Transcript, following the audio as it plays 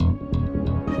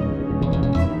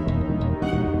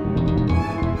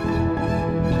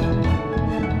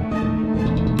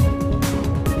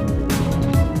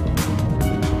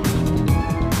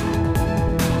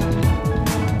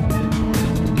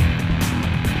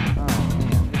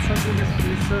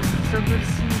it's so good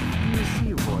to see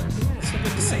you boys. Yeah, so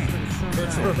good to see you.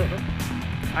 Virtual.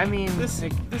 I mean, This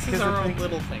is our own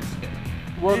little Thanksgiving.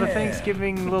 Well, Yeah. the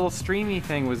Thanksgiving little streamy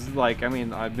thing was like, I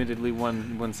mean, admittedly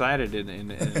one-sided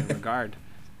in a regard.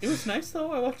 It was nice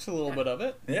though. I watched a little bit of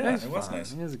it. Yeah, it was fun.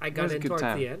 nice. It I was got a in good towards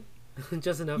time. the end,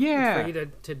 just enough Yeah. for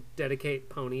you to dedicate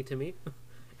Pony to me,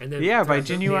 and then Yeah, by throughout the end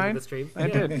Genuine, of the stream. I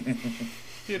Yeah. did.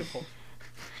 Beautiful.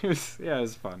 It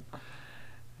was fun.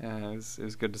 It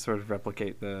was good to sort of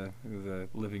replicate the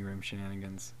living room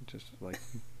shenanigans, just like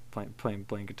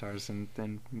playing guitars and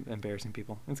embarrassing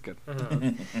people. It's good.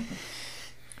 Uh-huh.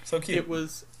 So cute. It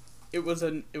was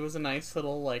a nice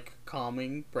little like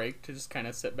calming break to just kind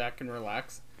of sit back and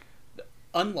relax.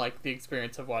 Unlike the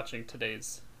experience of watching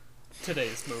today's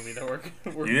movie that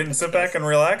we're You didn't sit back and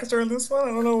relax during this one?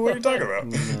 I don't know what you're talking about.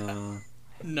 No,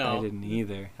 No. I didn't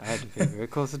either. I had to pay very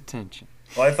close attention.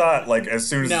 Well, I thought, like, as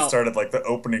soon as No. it started, like, the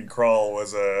opening crawl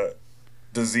was a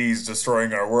disease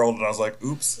destroying our world, and I was like,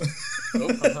 oops.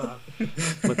 Uh-huh.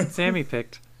 Look what Sammy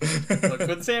picked. Look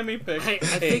what Sammy picked. I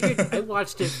figured I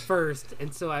watched it first,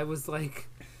 and so I was like,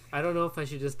 I don't know if I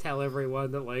should just tell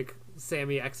everyone that like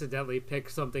Sammy accidentally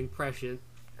picked something prescient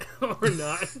or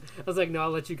not. I was like, no,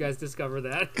 I'll let you guys discover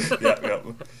that. Yeah.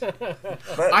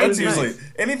 That's usually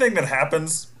anything that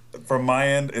happens from my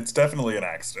end. It's definitely an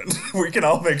accident. We can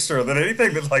all make sure that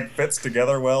anything that like fits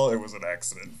together well, it was an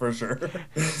accident for sure.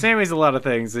 Sammy's a lot of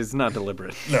things. It's not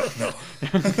deliberate. No.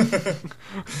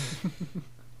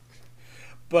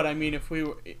 But I mean, if we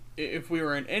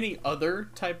were in any other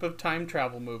type of time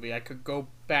travel movie, I could go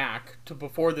back to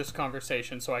before this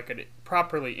conversation so I could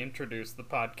properly introduce the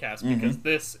podcast, because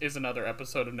this is another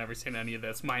episode of Never Seen Any of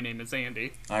This. My name is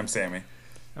Andy, I'm Sammy.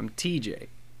 I'm TJ.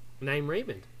 And I'm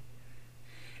Raymond.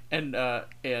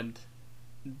 and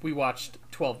we watched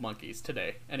 12 Monkeys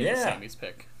today, and it was Yeah. Sammy's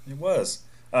pick. It was.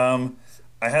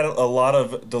 I had a lot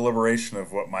of deliberation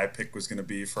of what my pick was going to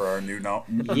be for our new no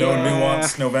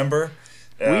nuance November.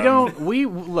 We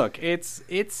look. It's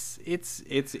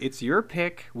your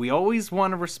pick. We always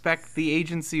want to respect the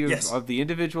agency of, Yes. of the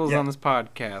individuals Yeah. on this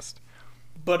podcast.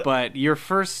 But But your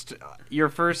first pitch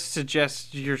to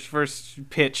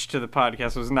the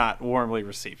podcast was not warmly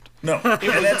received. No,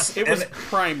 it was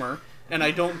Primer, and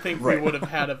I don't think we Right. would have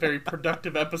had a very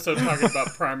productive episode talking about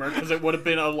Primer, because it would have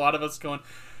been a lot of us going,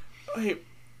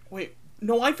 wait,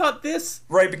 no, I thought this.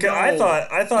 right, because No.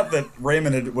 I thought that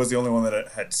Raymond was the only one that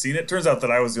had seen it. Turns out that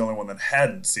I was the only one that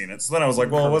hadn't seen it. So then I was like,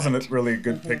 well, it wasn't really a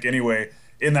good pick anyway.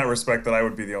 In that respect, that I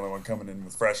would be the only one coming in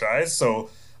with fresh eyes. So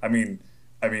I mean,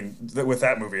 with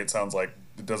that movie, it sounds like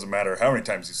it doesn't matter how many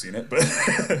times you've seen it. But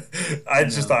I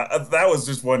just thought that was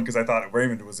just one because I thought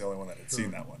Raymond was the only one that had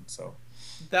seen that one. So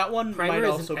That one Primer might is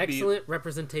also an be. excellent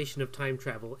representation of time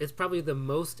travel. It's probably the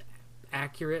most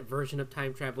accurate version of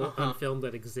time travel on film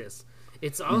that exists.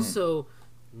 It's also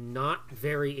not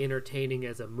very entertaining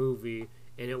as a movie,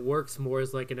 and it works more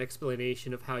as like an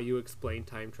explanation of how you explain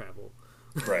time travel.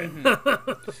 right,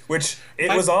 which it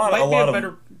Might- was on might a be lot of.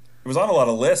 better- It was on a lot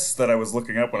of lists that I was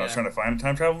looking up when I was Yeah. trying to find a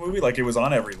time travel movie. Like, it was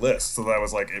on every list. So that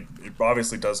was like, it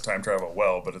obviously does time travel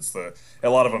well, but it's a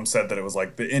lot of them said that it was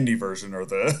like the indie version or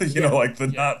the,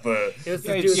 not the. It was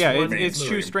Yeah, to it's, do with one it's movie.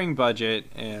 shoestring budget,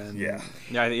 and Yeah.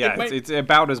 yeah. might- It's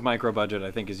about as micro budget I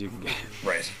think as you can get.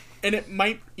 Right. And it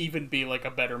might even be like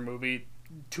a better movie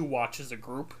to watch as a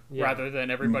group Yeah. rather than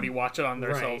everybody watch it on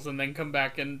themselves Right. and then come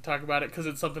back and talk about it, because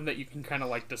it's something that you can kind of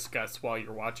like discuss while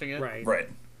you're watching it. Right. Right.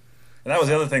 And that was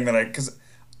the other thing that because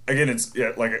again, it's,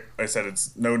 like I said,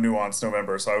 it's no nuance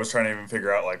November. So I was trying to even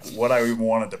figure out like what I even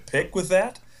wanted to pick with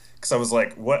that. Because I was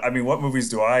like, what movies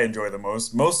do I enjoy the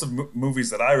most? Most of movies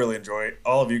that I really enjoy,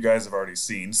 all of you guys have already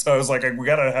seen. So I was like, we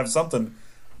got to have something.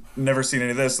 Never seen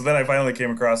any of this. So then I finally came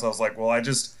across, I was like, well,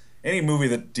 any movie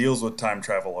that deals with time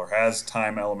travel or has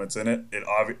time elements in it,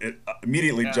 it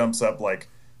immediately jumps up like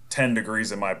 10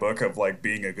 degrees in my book of like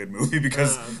being a good movie,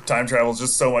 because time travel is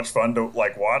just so much fun to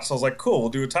like watch. So I was like, cool, we'll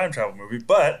do a time travel movie.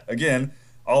 But again,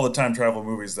 all the time travel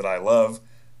movies that I love,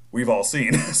 we've all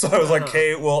seen. So I was like,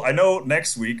 okay, well, I know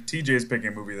next week TJ's picking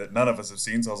a movie that none of us have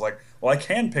seen. So I was like, well, I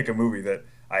can pick a movie that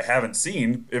I haven't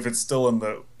seen if it's still in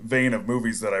the vein of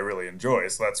movies that I really enjoy.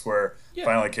 So that's where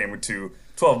finally came to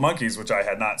 12 Monkeys, which I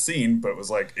had not seen, but was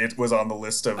like, it was on the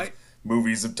list of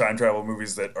movies, of time travel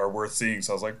movies that are worth seeing.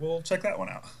 So I was like, well, check that one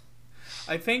out.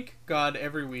 I thank God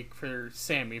every week for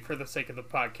Sammy for the sake of the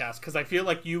podcast, because I feel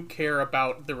like you care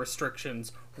about the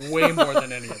restrictions way more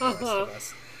than any of the rest of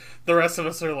us. The rest of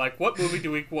us are like, what movie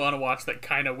do we want to watch that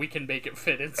kind of we can make it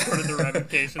fit in sort of the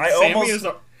ramifications?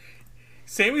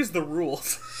 Sammy's the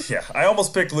rules. Yeah, I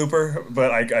almost picked Looper,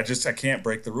 but I can't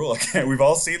break the rule. I can't. We've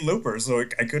all seen Looper, so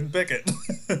I couldn't pick it.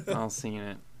 All seen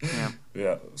it. Yeah.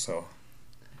 Yeah. So.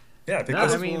 Yeah, I think No,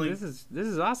 that's I mean this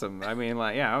is awesome. I mean,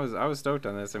 like, yeah, I was stoked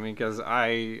on this. I mean, because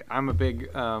I'm a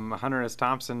big Hunter S.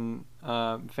 Thompson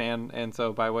fan, and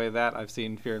so by way of that, I've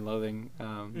seen Fear and Loathing,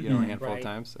 you know, a handful of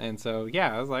times, and so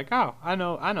yeah, I was like, oh, I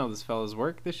know this fella's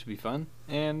work. This should be fun,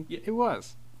 and it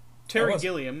was. Terry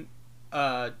Gilliam.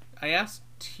 I asked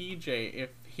TJ if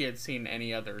he had seen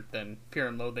any other than Fear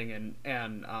and Loathing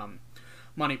and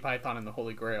Monty Python and the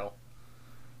Holy Grail.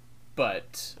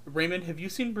 But Raymond, have you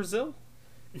seen Brazil?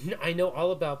 I know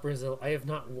all about Brazil. I have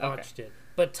not watched it.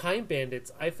 But Time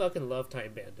Bandits, I fucking love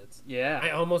Time Bandits. Yeah.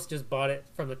 I almost just bought it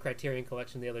from the Criterion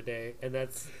Collection the other day, and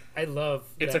I love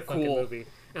it's that a fucking cool movie.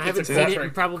 And I haven't seen it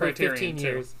in probably 15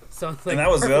 years. So it's like, and that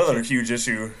was the other huge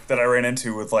issue that I ran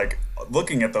into with like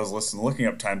looking at those lists and looking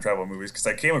up time travel movies, because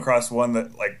I came across one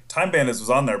that like Time Bandits was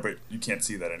on there, but you can't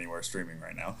see that anywhere streaming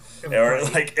right now. Or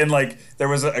like there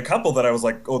was a couple that I was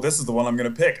like, oh, this is the one I'm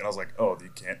gonna pick, and I was like, oh, you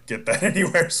can't get that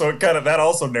anywhere. So it kind of that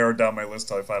also narrowed down my list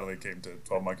till I finally came to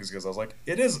 12 Monkeys, because I was like,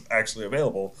 it is actually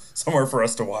available somewhere for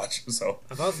us to watch. So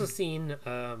I've also seen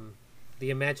The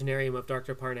Imaginarium of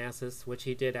Dr. Parnassus, which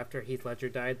he did after Heath Ledger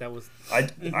died. That was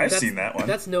I've seen that one.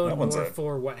 That's known more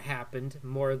for what happened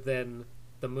more than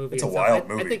the movie. It's a itself. wild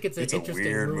movie. I think it's an interesting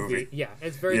weird movie. Yeah,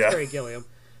 it's very Terry Gilliam,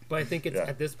 but I think it's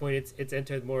at this point it's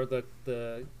entered more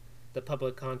the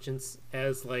public conscience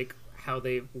as like how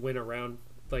they went around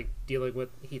like dealing with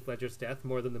Heath Ledger's death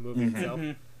more than the movie itself.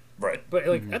 Right. But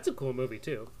like that's a cool movie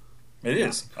too. It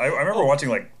is. I remember watching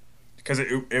like. Because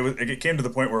it came to the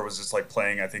point where it was just like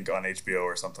playing, I think, on HBO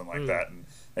or something like that, and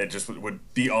it just would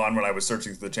be on when I was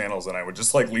searching through the channels, and I would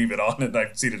just like leave it on, and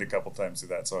I've seen it a couple times through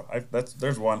that. So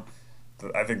there's one.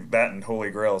 I think that and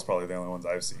Holy Grail is probably the only ones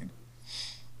I've seen.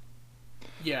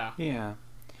 Yeah. Yeah.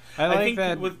 I like think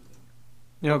that. with...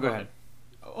 No, go ahead.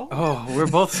 Oh, we're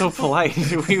both so polite.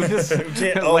 We just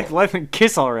like let them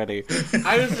kiss already.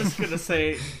 I was just gonna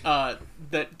say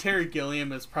that Terry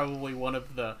Gilliam is probably one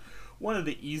of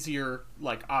the easier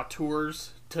like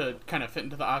auteurs to kind of fit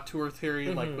into the auteur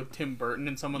theory, like with Tim Burton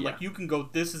and someone like you can go,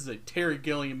 this is a Terry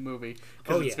Gilliam movie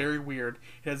because it's very weird.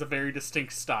 It has a very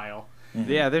distinct style.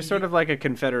 Yeah, there's sort of like a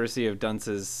confederacy of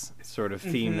dunces sort of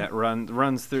theme that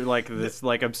runs through like this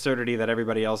like absurdity that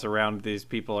everybody else around these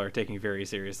people are taking very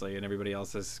seriously, and everybody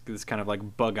else is this kind of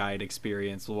like bug-eyed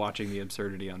experience watching the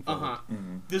absurdity unfold.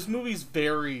 This movie's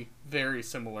very, very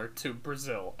similar to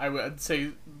Brazil. I would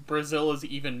say Brazil is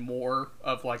even more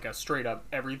of like a straight up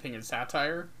everything is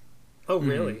satire. Oh,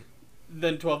 really?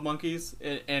 Than 12 Monkeys,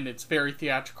 and it's very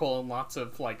theatrical and lots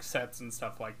of like sets and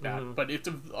stuff like that. But it's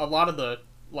a lot of the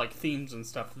like themes and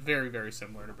stuff very, very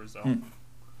similar to Brazil.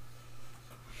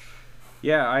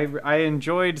 Yeah, I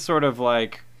enjoyed sort of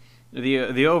like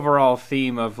the overall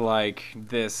theme of like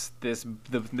this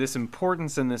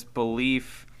importance and this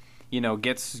belief, you know,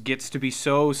 gets to be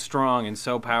so strong and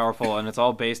so powerful, and it's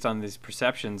all based on these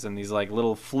perceptions and these like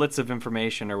little flits of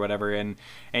information or whatever, and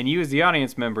you as the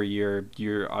audience member,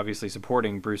 you're obviously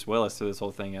supporting Bruce Willis through this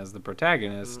whole thing as the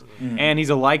protagonist, and he's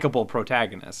a likable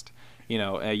protagonist. You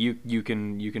know, you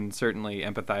can certainly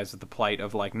empathize with the plight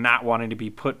of like not wanting to be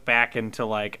put back into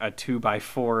like a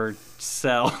 2x4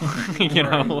 cell, you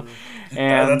know.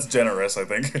 And that's generous, I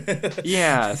think.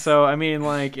 Yeah, so I mean,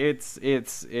 like it's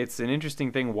an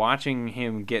interesting thing watching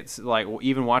him get like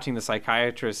even watching the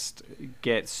psychiatrist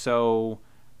get so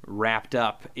wrapped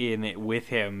up in it with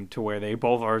him to where they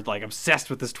both are like obsessed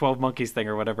with this 12 Monkeys thing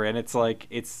or whatever, and it's like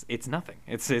it's nothing.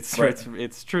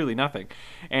 It's truly nothing.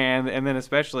 And then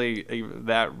especially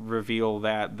that reveal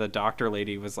that the doctor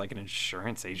lady was like an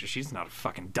insurance agent. She's not a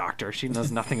fucking doctor. She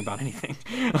knows nothing about anything.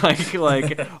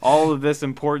 like all of this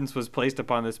importance was placed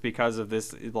upon this because of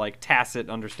this like tacit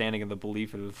understanding of the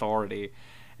belief of authority.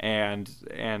 And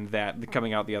that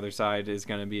coming out the other side is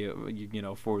going to be, you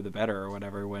know, for the better or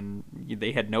whatever, when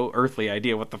they had no earthly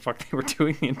idea what the fuck they were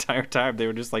doing the entire time. They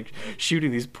were just like shooting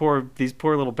these poor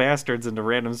little bastards into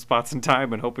random spots in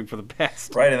time and hoping for the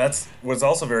best. Right, and that's what's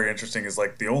also very interesting is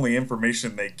like the only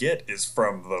information they get is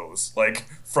from those, like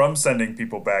from sending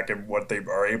people back and what they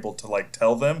are able to like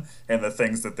tell them and the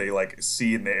things that they like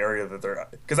see in the area that they're,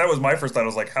 because that was my first thought. I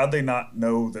was like, how'd they not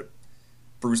know that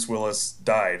Bruce Willis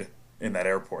died in that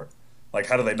airport? Like,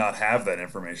 how do they not have that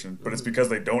information? But it's because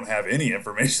they don't have any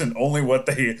information, only what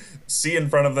they see in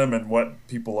front of them and what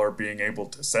people are being able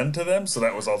to send to them. So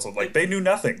that was also like they knew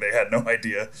nothing. They had no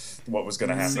idea what was going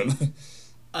to happen.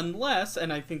 Unless,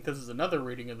 and I think this is another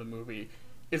reading of the movie,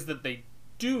 is that they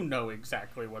do know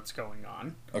exactly what's going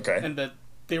on. Okay. And that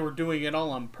they were doing it all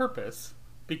on purpose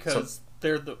because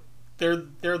they're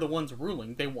they're the ones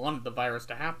ruling. They wanted the virus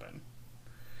to happen.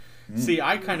 See,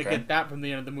 I kind of get that from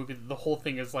the end of the movie. That the whole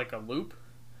thing is like a loop,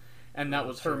 and that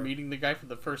was her meeting the guy for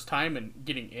the first time and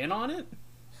getting in on it.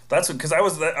 That's because I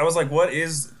was like, what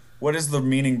is the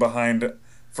meaning behind,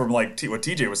 from like what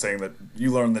TJ was saying, that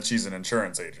you learn that she's an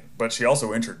insurance agent, but she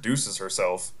also introduces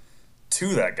herself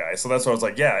to that guy. So that's why I was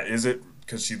like, yeah, is it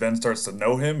because she then starts to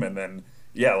know him, and then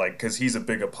like because he's a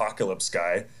big apocalypse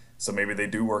guy, so maybe they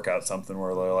do work out something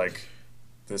where they're like,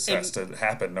 this has to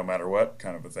happen no matter what,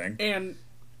 kind of a thing. And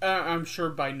I'm sure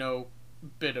by no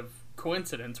bit of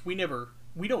coincidence, we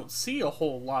don't see a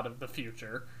whole lot of the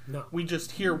future. No. We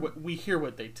just hear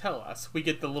what they tell us. We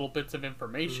get the little bits of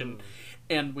information,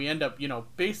 and we end up,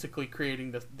 basically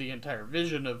creating the entire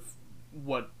vision of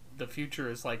what the future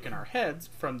is like in our heads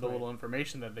from the little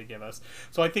information that they give us.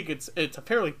 So I think it's a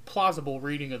fairly plausible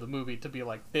reading of the movie to be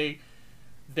like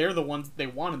they're the ones, they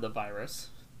wanted the virus.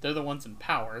 They're the ones in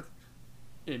power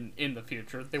in the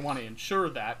future. They want to ensure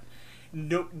that.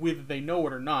 Whether they know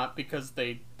it or not, because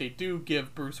they do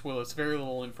give Bruce Willis very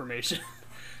little information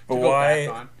but to go why?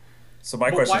 back on. So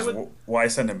my question is, why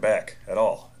send him back at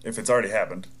all if it's already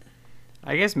happened?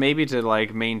 I guess maybe to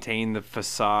like maintain the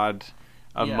facade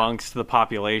amongst the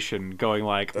population, going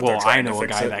like, That well, I to know a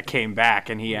fix guy it. that came back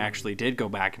and he actually did go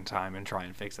back in time and try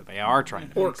and fix it. They are trying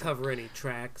to Or fix it. cover any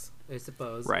tracks, I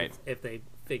suppose. Right. If they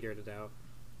figured it out.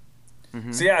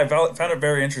 So yeah, I found it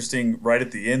very interesting right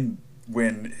at the end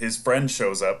when his friend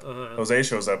shows up, Jose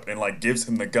shows up, and like gives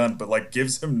him the gun, but like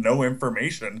gives him no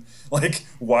information, like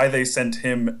why they sent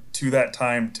him to that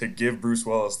time to give Bruce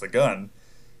Willis the gun.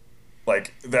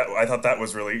 Like that, I thought that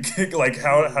was really like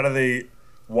how do they,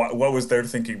 what was their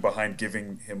thinking behind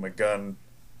giving him a gun,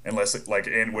 unless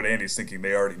and what Andy's thinking,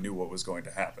 they already knew what was going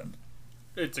to happen.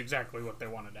 It's exactly what they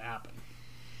wanted to happen.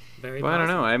 Very Well, I don't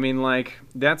know. I mean, like,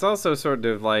 that's also sort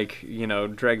of like,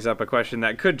 dregs up a question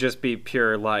that could just be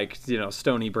pure, like,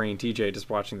 stony brain TJ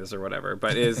just watching this or whatever.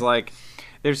 But is like,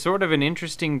 there's sort of an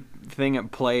interesting thing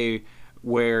at play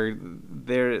where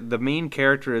the main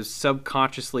character is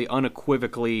subconsciously,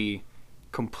 unequivocally,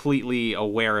 completely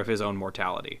aware of his own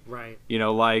mortality. Right.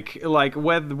 Like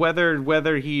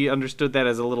whether he understood that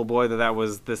as a little boy, that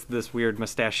was this weird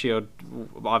mustachioed,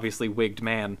 obviously wigged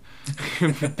man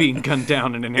being gunned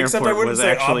down in an Except I airport wouldn't was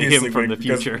say actually him obviously from wig, the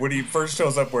future. When he first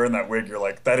shows up wearing that wig, you're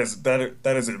like, that is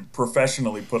a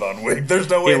professionally put on wig. There's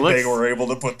no way they were able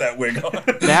to put that wig on.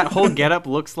 That whole getup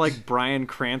looks like Bryan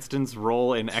Cranston's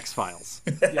role in X-Files.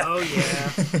 Oh,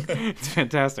 yeah. It's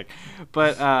fantastic.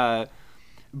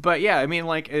 But yeah, I mean,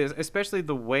 like, especially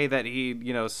the way that he,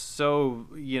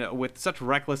 with such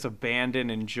reckless abandon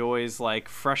enjoys, like,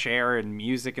 fresh air and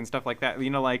music and stuff like that.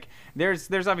 Like, there's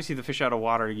obviously the fish out of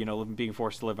water, being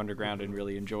forced to live underground and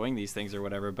really enjoying these things or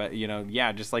whatever. But,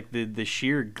 just, like, the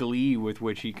sheer glee with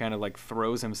which he kind of, like,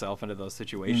 throws himself into those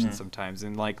situations sometimes.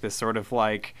 And, like, this sort of,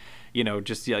 like,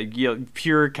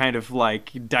 pure kind of,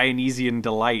 like, Dionysian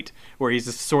delight where he's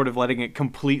just sort of letting it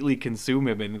completely consume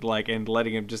him and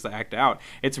letting him just act out.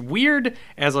 It's weird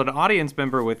as an audience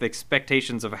member with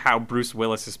expectations of how Bruce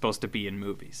Willis is supposed to be in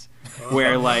movies,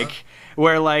 where he's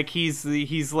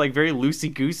like very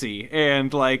loosey goosey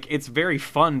and like it's very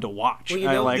fun to watch.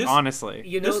 Well,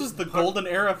 honestly, This is the golden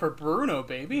era for Bruno,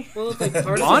 baby. Well, it's like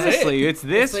part of honestly, it's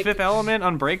this, like, Fifth Element,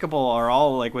 Unbreakable are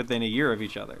all like within a year of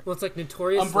each other. Well, it's like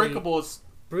notoriously. Unbreakable is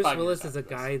Bruce 5 Willis years is a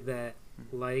after guy that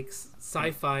likes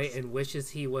sci-fi and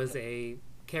wishes he was a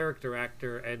character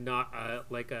actor and not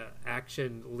like a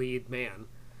action lead man.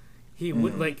 He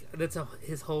would that's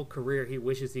his whole career. He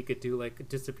wishes he could do like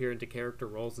disappear into character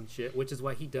roles and shit, which is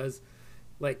why he does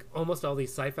like almost all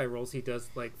these sci-fi roles he does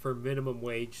like for minimum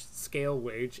wage, scale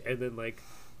wage, and then like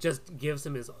just gives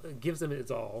him his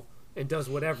all and does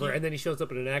whatever, and then he shows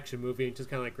up in an action movie and just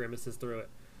kind of like grimaces through it.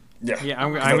 Yeah,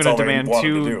 I'm going to demand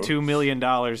 $2 million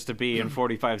to be in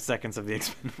 45 seconds of The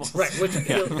Expendables. Right, which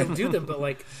he'll do them, but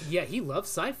like, yeah, he loves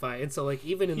sci-fi, and so like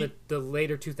even in the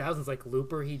later 2000s, like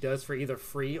Looper, he does for either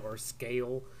free or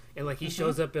scale, and like he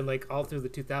shows up in like all through the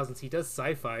 2000s, he does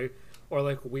sci-fi or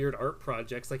like weird art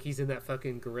projects, like he's in that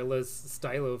fucking Gorillaz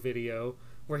Stylo video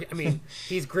where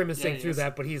he's grimacing through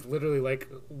that, but he's literally like,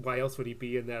 why else would he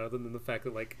be in that other than the fact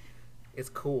that like it's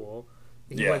cool.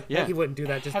 He wouldn't do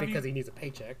that just because he needs a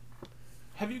paycheck.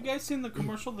 Have you guys seen the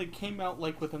commercial that came out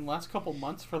like within the last couple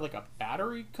months for like a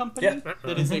battery company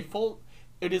that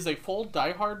is a full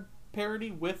Die Hard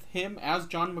parody with him as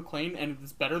John McClane, and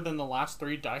it's better than the last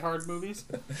 3 Die Hard movies?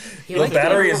 The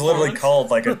battery is literally called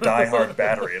like a Die Hard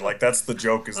battery. Like that's the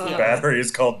joke, is the battery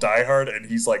is called Die Hard, and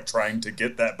he's like trying to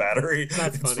get that battery.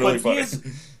 That's it's funny. really funny.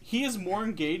 He is more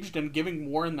engaged and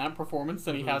giving more in that performance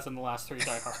than he has in the last 3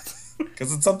 Die Hards.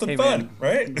 Because it's something Hey, fun, man.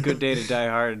 right? Good Day to Die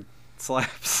Hard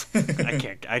slaps.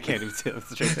 I can't even say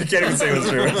that's You true. can't even say it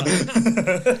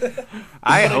was true.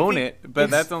 I own it,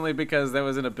 but that's only because that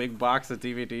was in a big box of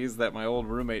DVDs that my old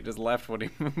roommate just left when he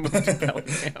moved to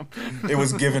Bellingham. It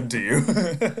was given to you.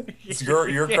 It's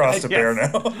your cross to bear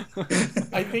Yes. now.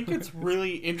 I think it's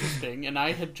really interesting, and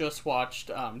I had just watched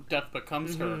Death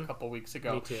Becomes Her a couple weeks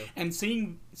ago, Me too. and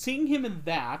seeing him in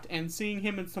that, and seeing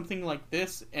him in something like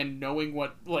this, and knowing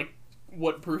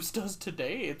what Bruce does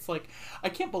today, it's like I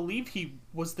can't believe he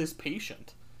was this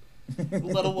patient,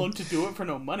 let alone to do it for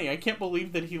no money. I can't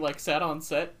believe that he like sat on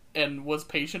set and was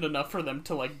patient enough for them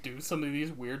to like do some of these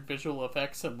weird visual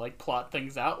effects and like plot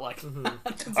things out like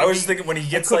that. I was just thinking when he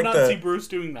gets I could like not see Bruce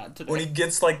doing that today. when he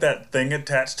gets like that thing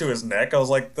attached to his neck, I was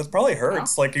like, that probably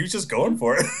hurts. Like he was just going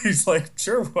for it. He's like,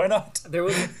 sure, why not? There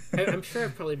was, I'm sure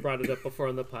I've probably brought it up before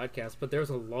on the podcast, but there's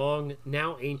a long,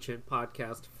 now ancient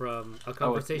podcast from a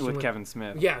conversation with Kevin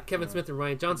Smith. Yeah, Kevin Smith and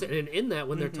Ryan Johnson, and in that,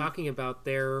 when they're talking about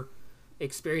their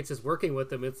experiences working with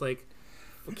them, it's like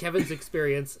Kevin's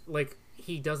experience, like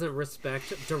he doesn't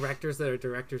respect directors that are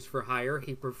directors for hire.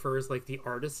 He prefers like the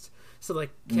artist. So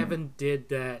like Kevin did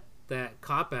that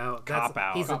Cop Out.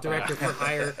 He's a director for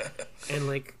hire, and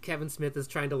like Kevin Smith is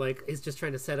trying to like is just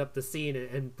trying to set up the scene,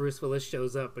 and Bruce Willis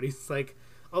shows up, but he's like,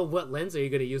 "Oh, what lens are you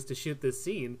going to use to shoot this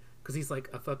scene?" Because he's like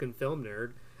a fucking film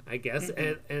nerd, I guess,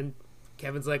 and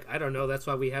Kevin's like, "I don't know. That's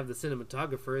why we have the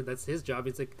cinematographer. That's his job."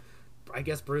 He's like, I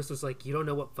guess Bruce was like, "You don't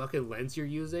know what fucking lens you're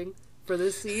using for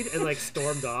this scene," and like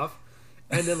stormed off.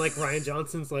 And then like Ryan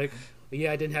Johnson's like,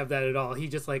 "Yeah, I didn't have that at all. He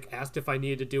just like asked if I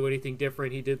needed to do anything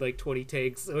different. He did like 20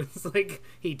 takes, so it's like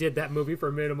he did that movie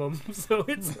for minimum." So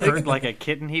it's Purred like a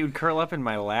kitten. He would curl up in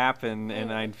my lap, and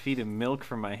I'd feed him milk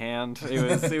from my hand.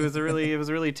 It was a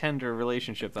really tender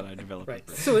relationship that I developed. right.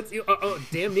 with So it's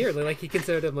damn near like he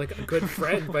considered him like a good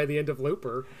friend by the end of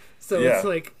Looper. So Yeah. it's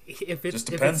like if it's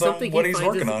depends on something what he he's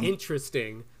finds working is on.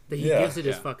 interesting, that he Yeah. gives it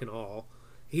his Yeah. fucking all.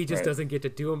 He just Right. doesn't get to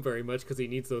do them very much because he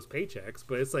needs those paychecks.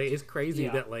 But it's like it's crazy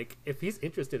Yeah. that like if he's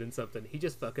interested in something, he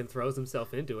just fucking throws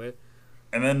himself into it.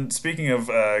 And then speaking of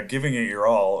giving it your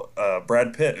all,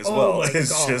 Brad Pitt as Oh well my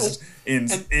is God. just And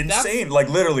that's- insane, like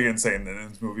literally insane in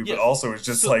this movie, Yes. but also is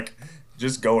just So- like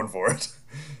just going for it.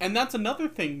 And that's another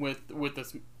thing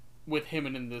with him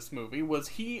and in this movie was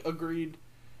he agreed.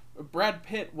 Brad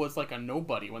Pitt was like a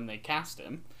nobody when they cast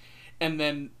him, and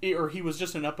then or he was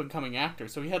just an up and coming actor,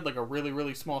 so he had like a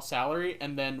really small salary.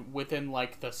 And then within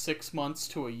like the 6 months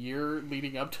to a year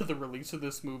leading up to the release of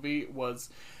this movie was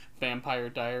Vampire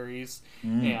Diaries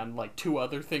and like 2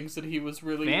 other things that he was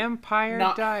really Vampire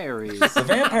Not- Diaries. The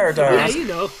Vampire Yeah, Diaries. you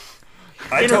know.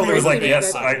 I totally was like, Interview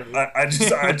yes.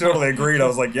 with I totally agreed. I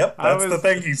was like, yep, that's the was-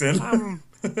 thing he's in.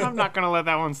 I'm not gonna let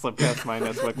that one slip past my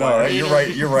Netflix. No, wire.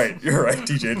 you're right.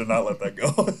 TJ did not let that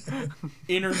go.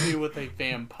 Interview with a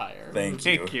Vampire. Thank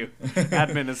you. Thank you.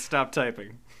 Admin has stopped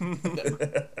typing.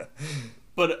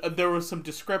 But there was some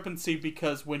discrepancy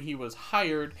because when he was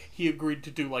hired, he agreed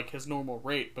to do like his normal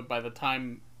rate, but by the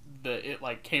time it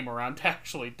like came around to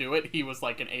actually do it, he was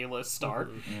like an A-list star,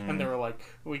 and they were like,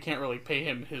 we can't really pay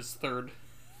him his third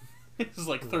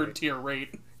tier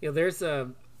rate. Yeah, there's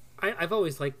I've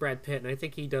always liked Brad Pitt, and I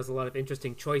think he does a lot of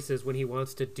interesting choices when he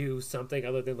wants to do something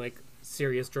other than like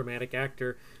serious dramatic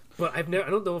actor. But I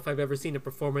don't know if I've ever seen a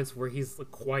performance where he's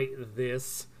quite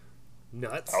this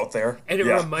nuts Out there. And it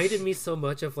Yeah. reminded me so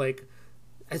much of like,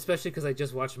 especially because I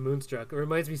just watched Moonstruck. It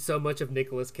reminds me so much of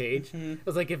Nicolas Cage. It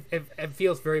was like it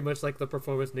feels very much like the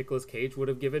performance Nicolas Cage would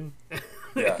have given.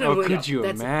 Yeah. And I'm Oh, like, could you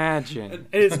that's- imagine?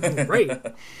 And it's great.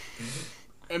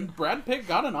 And Brad Pitt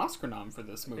got an Oscar nom for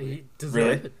this movie. He deserved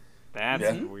Really? it. That's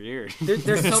Yeah. weird.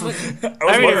 There's so much. I was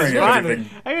I mean, it was wondering if fun. anything.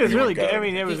 I mean, it was really good. anyone I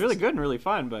mean, it was really good and really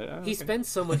fun. But He spends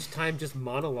so much time just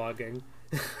monologuing.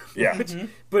 Yeah. But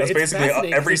That's it's basically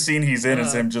fascinating every 'cause scene he's in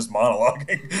is him just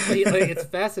monologuing. like, it's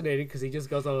fascinating because he just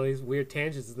goes on all these weird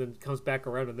tangents and then comes back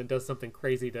around and then does something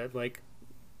crazy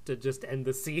to just end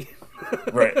the scene.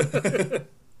 Right.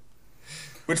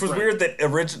 Which was weird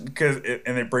that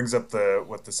and it brings up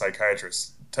what the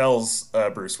psychiatrist tells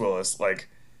Bruce Willis. Like,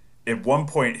 at one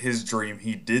point, his dream,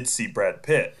 he did see Brad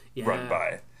Pitt run Yeah.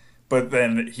 by, but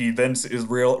then he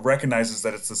recognizes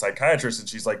that it's the psychiatrist, and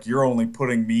she's like, "You're only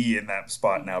putting me in that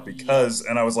spot now because."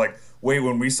 And I was like, "Wait,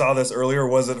 when we saw this earlier,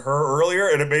 was it her earlier?"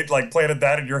 And it planted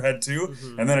that in your head too.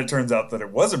 And then it turns out that it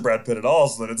wasn't Brad Pitt at all.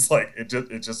 So that it's like it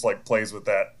just like plays with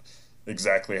that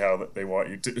exactly how they want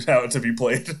you how it to be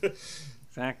played.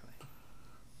 exactly.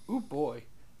 Ooh boy.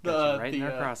 Got you right in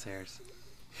our crosshairs.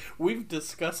 We've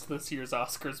discussed this year's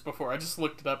Oscars before. I just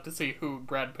looked it up to see who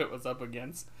Brad Pitt was up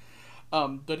against.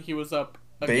 That he was up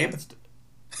Babe? against.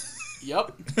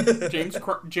 Yep.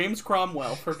 James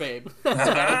Cromwell for Babe.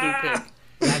 That'll do Pig.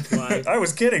 That's why. I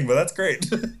was kidding, but that's great.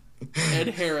 Ed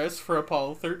Harris for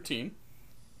Apollo 13.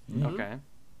 Okay.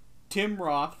 Tim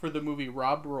Roth for the movie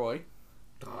Rob Roy.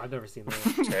 Oh, I've never seen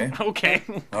that. Okay.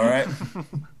 Okay. All right.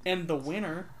 And the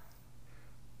winner,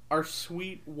 our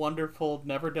sweet, wonderful,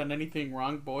 never done anything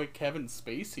wrong boy Kevin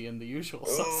Spacey in The Usual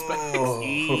Suspects.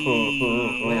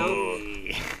 Well,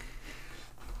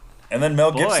 And then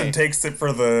Mel Gibson Boy. takes it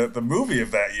for the movie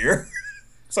of that year.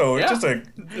 So it's Yeah. just a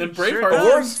And Braveheart.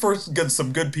 awards for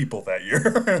some good people that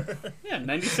year. Yeah,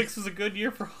 96 is a good year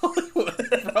for Hollywood.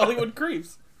 For Hollywood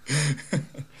creeps.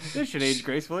 This should age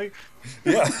gracefully.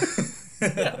 Yeah.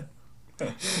 Yeah.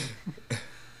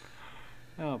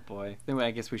 Oh boy. Then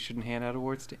I guess we shouldn't hand out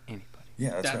awards to anybody.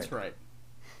 Yeah, That's right.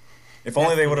 If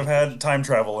only they would have had time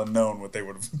travel and known what they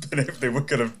would have been if they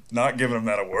could have not given him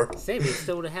that award. same. It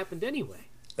still would have happened anyway.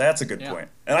 That's a good Yeah. point.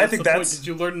 And I think the point. that's Did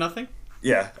you learn nothing?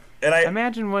 yeah. And I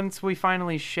Imagine once we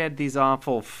finally shed these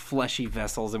awful fleshy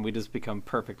vessels and we just become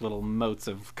perfect little motes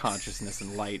of consciousness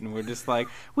and light, and we're just like,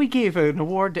 we gave an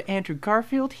award to Andrew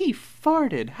Garfield. He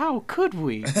farted. How could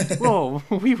we? Whoa,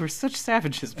 we were such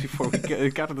savages before we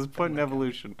got to this point in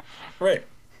evolution. right.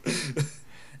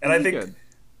 And I Pretty think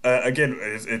again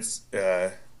it's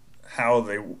how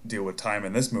they deal with time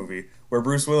in this movie, where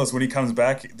Bruce Willis, when he comes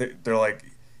back, they're like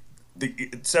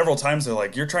several times they're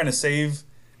like, you're trying to save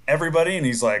everybody, and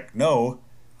he's like, no,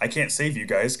 I can't save you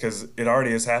guys because it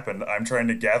already has happened. I'm trying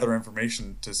to gather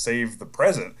information to save the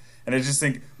present. And I just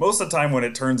think most of the time when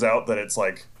it turns out that it's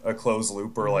like a closed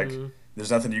loop or like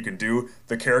there's nothing you can do,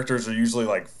 the characters are usually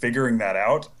like figuring that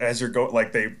out as you're going.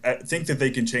 Like they think that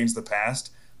they can change the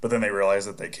past, but then they realize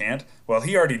that they can't. Well,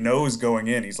 he already knows going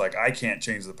in. He's like, I can't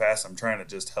change the past. I'm trying to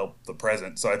just help the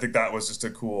present. So I think that was just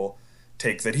a cool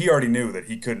take, that he already knew that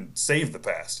he couldn't save the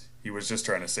past. He was just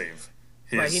trying to save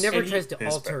his. Right, he never and tries to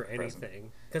his alter present.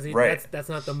 anything because Right. that's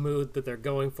not the mood that they're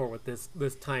going for with this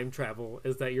time travel.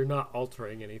 Is that you're not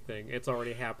altering anything; it's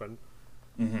already happened.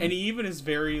 And he even is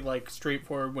very like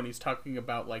straightforward when he's talking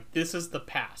about like this is the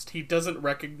past. He doesn't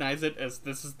recognize it as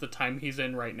this is the time he's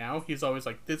in right now. He's always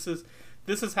like this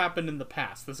has happened in the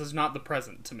past. This is not the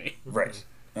present to me. Right.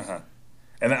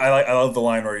 And I love the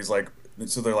line where he's like,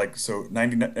 so they're like, so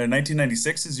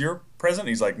 1996 is your present?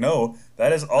 He's like, no,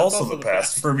 that is also the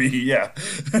past for me. Yeah.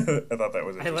 I thought that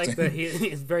was I interesting. like that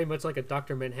he's very much like a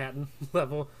Dr. Manhattan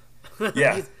level.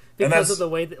 Yeah. He's- And because that's of the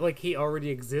way that like he already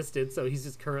existed, so he's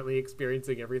just currently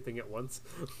experiencing everything at once.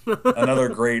 another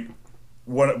great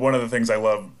one of the things I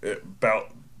love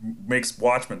about makes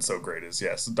Watchmen so great is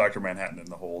Dr. Manhattan and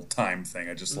the whole time thing.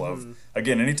 I just love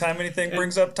again, anytime anything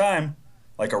brings up time,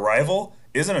 like Arrival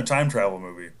isn't a time travel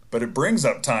movie, but it brings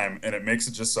up time and it makes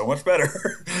it just so much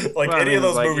better. Like Well, I any mean, of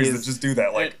those like, movies that just do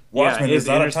that. Like it- Watchmen yeah, is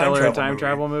not a time Interstellar travel movie.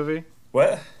 travel movie?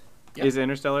 What? Yeah. Is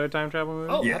Interstellar a time travel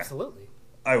movie? Oh, Yeah. absolutely.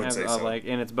 I would say so. Like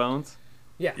in its bones?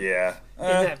 Yeah. Yeah.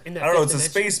 in that I don't know. It's fifth a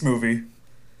space movie.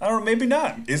 I don't know. Maybe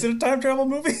not. Is it a time travel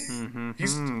movie?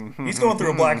 He's going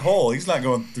through a black hole. He's not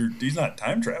going through. He's not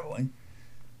time traveling.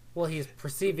 Well, he's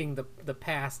perceiving the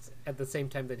past at the same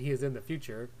time that he is in the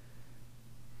future.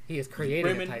 He is creating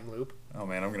Raymond- a time loop. Oh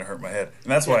man, I'm gonna hurt my head.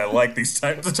 And that's why I like these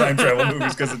time travel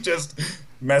movies, because it just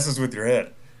messes with your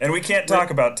head. And we can't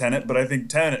talk about Tenet, but I think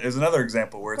Tenet is another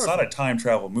example where it's not a time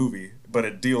travel movie, but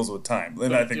it deals with time. And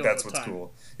But I it think deals that's with what's time.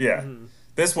 cool. Yeah.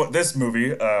 This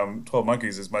movie, 12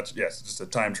 Monkeys, is much, yes, just a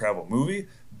time travel movie.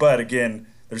 But again,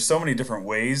 there's so many different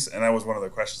ways, and that was one of the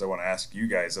questions I want to ask you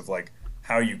guys of like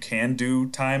how you can do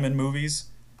time in movies.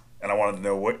 And I wanted to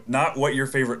know not what your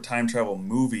favorite time travel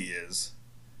movie is,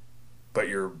 but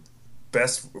your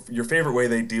favorite way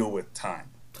they deal with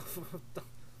time.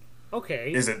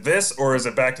 Okay. Is it this, or is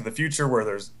it Back to the Future, where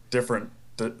there's different,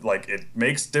 like it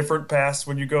makes different paths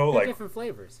when you go, They're like different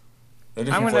flavors. they're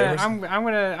different flavors? I'm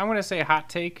gonna say hot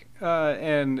take,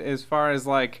 and as far as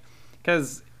like,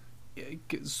 because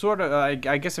sort of, I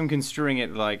guess I'm construing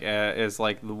it like as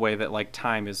like the way that like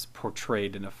time is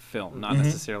portrayed in a film, not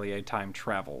necessarily a time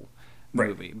travel Right.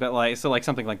 movie, but like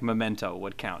something like Memento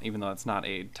would count, even though it's not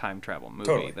a time travel movie.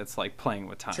 Totally. That's like playing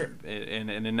with time Sure. in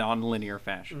a non-linear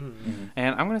fashion.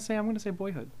 And I'm gonna say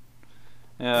Boyhood.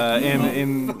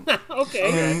 In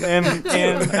Okay.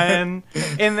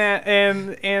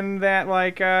 and that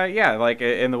like like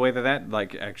in the way that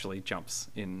like actually jumps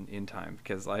in time,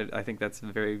 because I think that's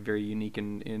very, very unique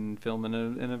in film,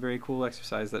 and a very cool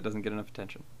exercise that doesn't get enough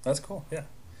attention. That's cool, yeah.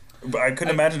 But I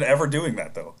couldn't imagine ever doing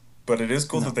that though. But it is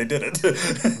cool that they did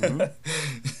it.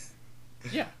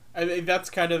 Yeah, I mean, that's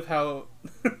kind of how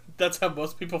that's how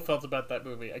most people felt about that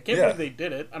movie. I can't Yeah. believe they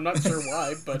did it. I'm not sure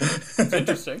why, but it's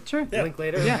interesting. Sure. Yeah.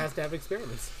 Linklater Yeah. has to have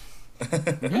experiments.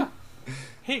 Yeah,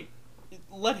 Hey,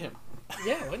 let him.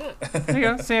 Yeah, why not? There you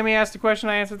go. Sammy asked a question.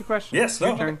 I answered the question. Yes, Your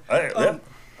no, turn.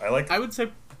 I like. I would say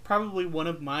probably one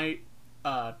of my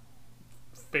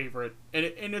favorite, and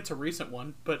it's a recent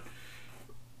one, but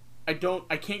I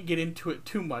can't get into it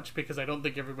too much because I don't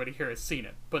think everybody here has seen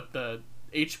it. But the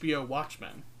HBO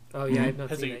Watchmen Oh yeah, I've not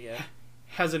seen that yet.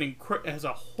 has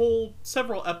a whole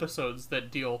several episodes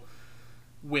that deal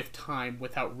with time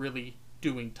without really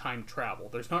doing time travel.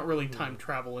 There's not really time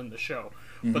travel in the show,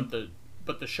 but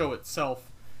the show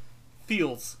itself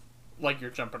feels like you're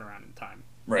jumping around in time.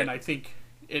 Right. And I think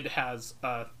it has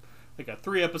like a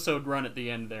 3-episode run at the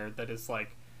end there that is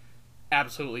like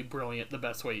absolutely brilliant. The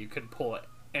best way you could pull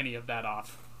any of that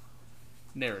off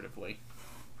narratively.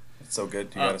 It's so good.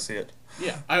 You got to see it.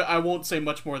 Yeah, I won't say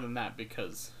much more than that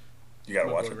because You got to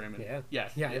my watch boy it. Raymond. Yeah.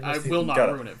 I will not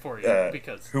Gotta- ruin it for you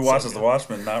because Who watches The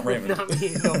Watchmen? Not Raymond. Not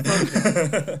me. No,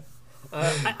 fuck no.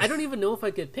 I don't even know if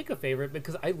I could pick a favorite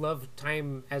because I love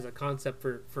time as a concept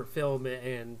for film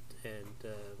and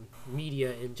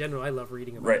media in general. I love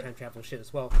reading about Right. time travel shit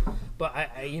as well. But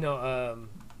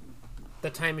the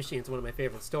Time Machine is one of my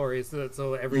favorite stories.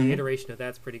 So every iteration of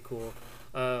that's pretty cool.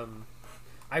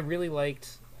 I really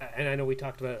liked, and I know we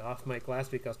talked about it off mic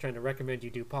last week. I was trying to recommend you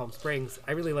do Palm Springs.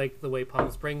 I really liked the way Palm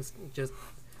Springs just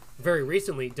very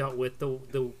recently dealt with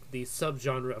the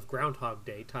subgenre of Groundhog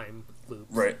Day time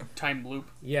loops. Right. time loop.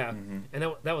 Yeah, and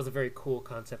that was a very cool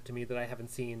concept to me that I haven't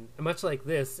seen. Much like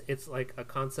this, it's like a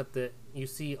concept that you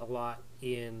see a lot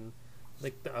in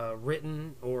like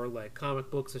written or like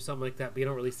comic books or something like that, but you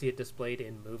don't really see it displayed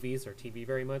in movies or TV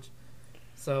very much.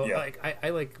 So Yeah. like I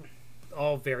like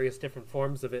all various different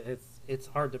forms of it. It's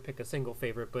hard to pick a single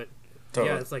favorite, but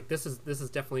Totally. yeah, it's like this is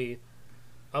definitely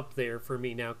up there for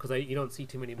me now because you don't see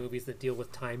too many movies that deal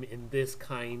with time in this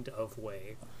kind of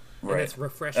way. And Right. it's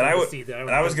refreshing And to see that.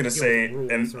 I was going to say, deal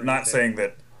with and rules or not anything. saying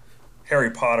that Harry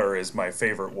Potter is my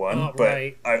favorite one, Oh, but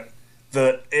right.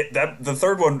 the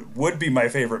third one would be my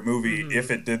favorite movie Mm-hmm. if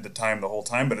it did the time the whole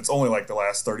time, but it's only like the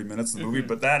last 30 minutes of the movie.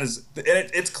 But that is, and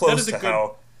it's close is a to good-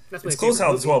 how. That's my It's close favorite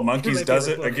how the movie. 12 Monkeys My does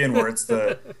it favorite book. again,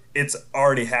 where it's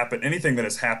already happened. Anything that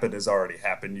has happened has already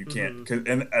happened. You can't,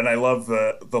 Mm-hmm. and I love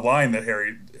the line that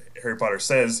Harry Potter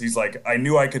says. He's like, "I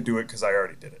knew I could do it because I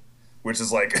already did it," which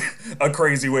is like a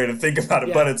crazy way to think about it.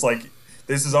 Yeah. But it's like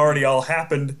this has already all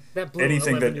happened. That blew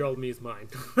Anything that 11-year-old me's mind.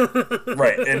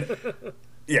 right and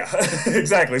yeah,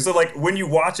 exactly. So like when you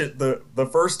watch it the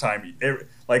first time,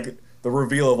 like the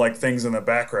reveal of like things in the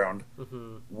background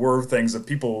were things of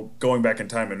people going back in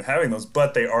time and having those,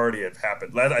 but they already have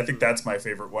happened. I think that's my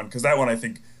favorite one because that one I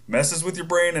think messes with your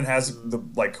brain and has the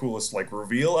like coolest like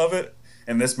reveal of it.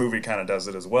 And this movie kind of does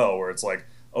it as well, where it's like,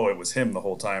 oh, it was him the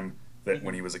whole time. That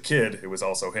when he was a kid, it was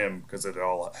also him because it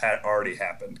all had already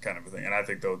happened, kind of a thing. And I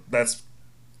think though that's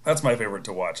my favorite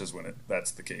to watch is when that's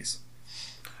the case.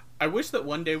 I wish that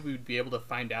one day we would be able to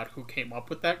find out who came up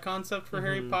with that concept for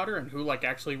Harry Potter and who like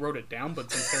actually wrote it down.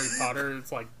 But since Harry Potter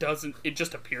is like it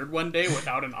just appeared one day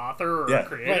without an author or Yeah. a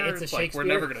creator. Right, it's a it's like we're Shakespeare.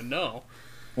 never gonna know.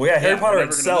 Well, yeah, Harry Yeah, Potter we're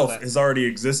never gonna know itself that. has already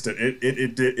existed.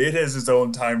 It has its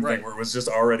own time Right. thing where it was just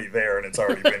already there and it's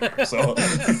already been here. So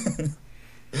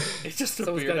It just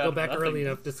So we've appeared got to out go of back nothing. early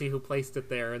enough to see who placed it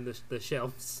there in the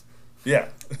shelves. yeah,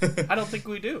 I don't think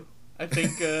we do. I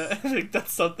think I think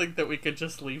that's something that we could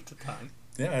just leave to time.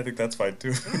 yeah, I think that's fine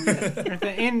too.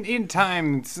 In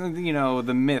time,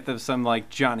 the myth of some like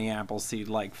Johnny Appleseed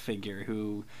like figure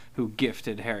who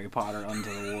gifted Harry Potter unto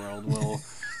the world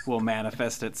will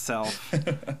manifest itself.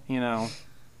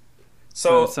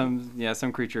 So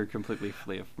some creature completely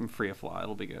free of flaw.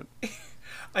 It'll be good.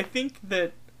 I think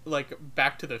that like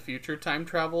Back to the Future time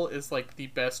travel is like the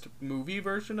best movie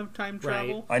version of time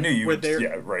travel. I knew you where would. they're-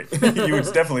 Yeah, right. You would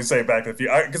definitely say Back to the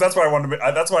Future because that's why I wanted to.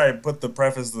 That's why I put the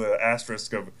preface, the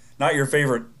asterisk of not your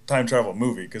favorite time travel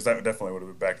movie because that definitely would have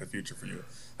been Back to the Future for you.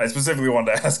 I specifically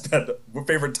wanted to ask that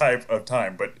favorite type of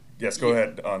time, but yes, go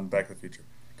ahead on Back to the Future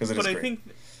because it is But I great.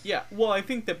 I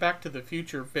think that Back to the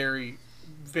Future very,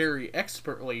 very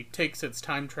expertly takes its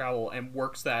time travel and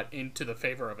works that into the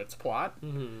favor of its plot.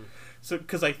 Mm-hmm. So,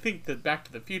 because I think that Back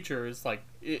to the Future is like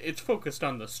it's focused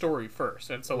on the story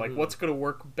first, and so like what's going to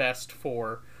work best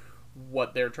for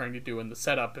what they're trying to do in the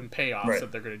setup and payoffs Right.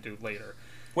 that they're going to do later.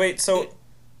 Wait, so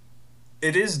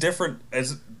it is different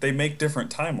as they make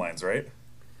different timelines, right?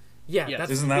 Yeah, Yes.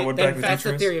 that's Isn't that what Back to the that's Future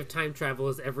the is? theory of time travel.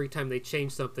 Is every time they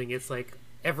change something, it's like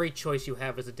every choice you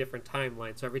have is a different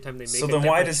timeline. So every time they make So a then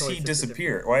why different does choice, he it's a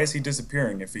disappear? Why is he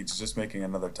disappearing if he's just making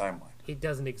another timeline? He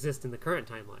doesn't exist in the current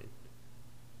timeline.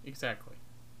 Exactly.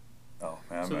 Oh,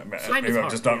 man, So time maybe is I'm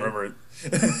hard, just not man. remembering.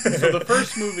 So the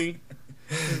first movie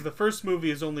 'Cause the first movie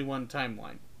is only one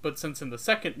timeline. But since in the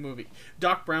second movie,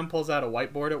 Doc Brown pulls out a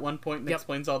whiteboard at one point and Yep.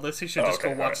 explains all this, you should just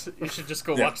go watch. You should just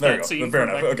go watch there you that go. scene. Fair from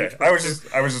enough. Back to the Okay,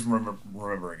 Future. I was just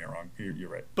remembering it wrong. You're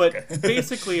right. But okay.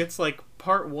 basically, it's like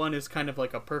part one is kind of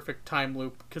like a perfect time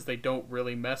loop because they don't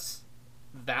really mess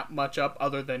that much up,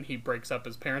 other than he breaks up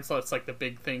his parents. So it's like the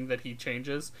big thing that he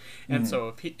changes, and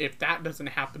so if that doesn't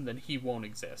happen, then he won't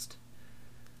exist.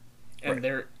 And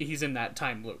he's in that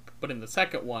time loop. But in the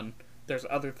second one, there's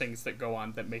other things that go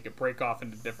on that make it break off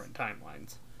into different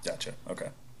timelines. Gotcha. Okay.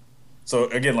 So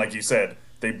again, like you said,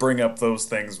 they bring up those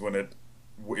things when it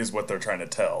is what they're trying to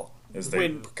tell. Is they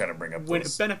kind of bring up when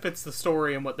those... it benefits the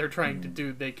story and what they're trying to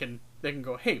do. They can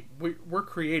go, hey, we're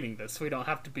creating this. We don't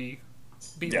have to be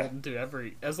beholden to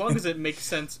every. As long as it makes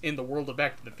sense in the world of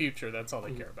Back to the Future, that's all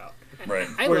they care about. Right.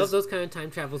 I love those kind of time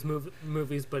travels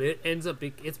movies, but it ends up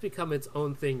it's become its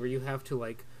own thing where you have to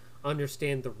like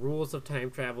understand the rules of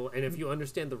time travel, and if you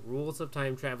understand the rules of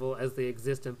time travel as they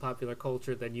exist in popular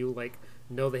culture, then you like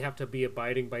know they have to be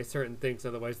abiding by certain things,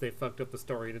 otherwise they fucked up the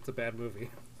story and it's a bad movie.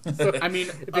 So I mean,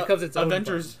 it becomes its own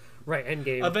Avengers. Right,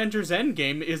 Endgame. Avengers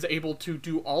Endgame is able to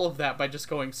do all of that by just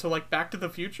going, so like Back to the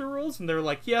Future rules, and they're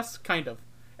like, yes, kind of.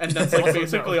 And that's like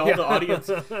basically all the audience.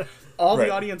 All the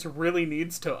audience really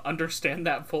needs to understand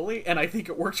that fully, and I think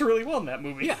it works really well in that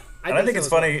movie. Yeah, I think it's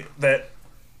funny that,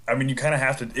 I mean, you kind of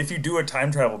have to, if you do a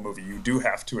time travel movie, you do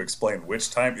have to explain which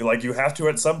time, like, you have to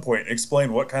at some point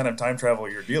explain what kind of time travel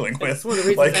you're dealing with. That's one of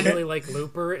the reasons I really like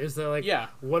Looper, is they're like, Yeah.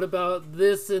 what about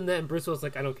this and that? And Bruce Willis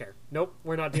like, I don't care. Nope,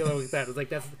 we're not dealing with that. It's like,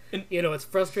 that's, it's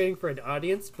frustrating for an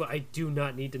audience, but I do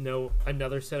not need to know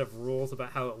another set of rules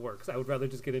about how it works. I would rather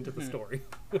just get into the story.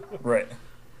 Right.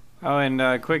 Oh, and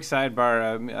quick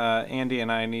sidebar: Andy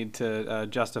and I need to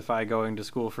justify going to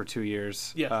school for 2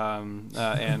 years. Yes.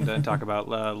 And talk about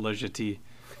Le Jetée.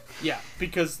 Yeah,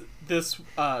 because this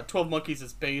 12 Monkeys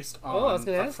is based on I was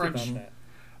going to a ask you French about that.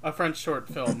 a French short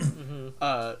film,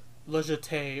 Le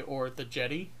Jetée, or The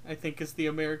Jetty, I think is the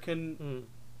American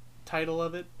title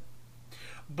of it.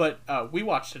 But we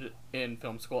watched it in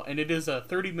film school, and it is a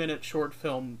 30-minute short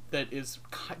film that is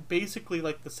basically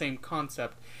like the same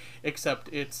concept, except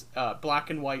it's black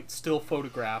and white still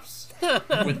photographs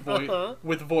with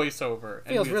voiceover.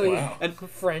 Feels and really and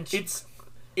French.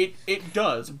 It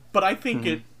does, but I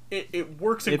think it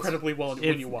works incredibly well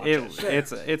when you watch it.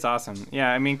 It's awesome.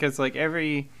 Yeah, I mean, because like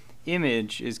every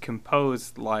image is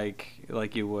composed like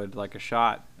you would like a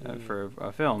shot for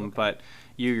a film, but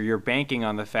you're banking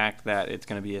on the fact that it's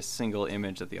going to be a single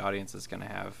image that the audience is going to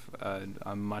have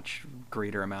a much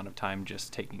greater amount of time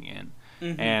just taking in.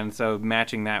 And so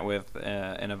matching that with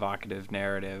an evocative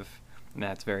narrative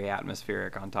that's very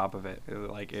atmospheric on top of it,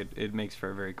 like it makes for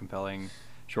a very compelling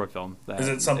short film. That Is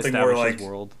it something where like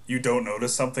world. you don't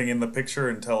notice something in the picture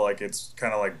until like it's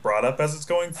kind of like brought up as it's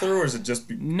going through, or is it just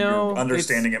No, you're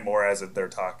understanding it more as they're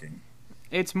talking?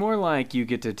 It's more like you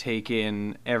get to take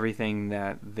in everything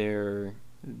that they're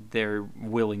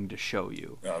willing to show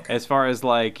you. Okay. As far as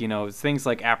like, things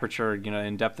like aperture,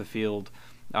 and depth of field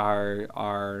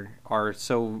are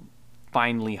so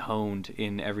finely honed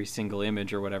in every single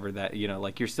image or whatever that,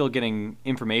 like you're still getting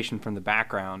information from the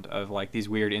background of like these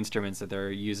weird instruments that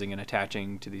they're using and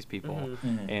attaching to these people.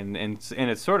 And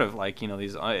it's sort of like,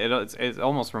 these it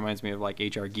almost reminds me of like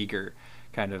H.R. Giger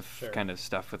kind of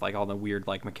stuff with like all the weird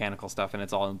like mechanical stuff, and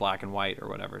it's all in black and white or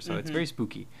whatever. So it's very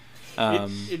spooky.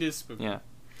 It is spooky. Yeah.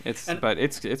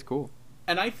 It's cool.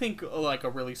 And I think like a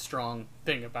really strong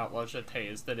thing about La Jetée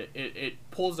is that it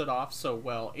pulls it off so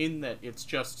well in that it's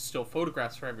just still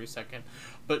photographs for every second.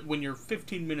 But when you're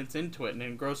 15 minutes into it and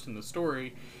engrossed in the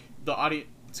story, the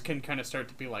audience can kind of start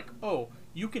to be like, oh,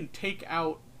 you can take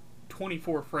out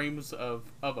 24 frames of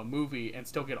a movie and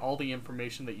still get all the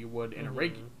information that you would in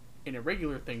a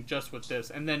regular thing just with this,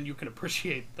 and then you can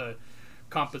appreciate the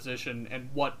composition and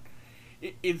what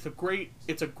it's a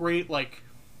great like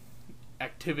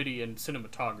activity and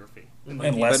cinematography. And But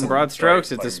in lessons, broad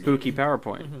strokes, right? it's a Like, spooky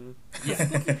PowerPoint. Yeah,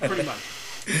 pretty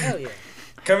much. Hell yeah.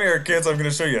 Come here, kids. I'm going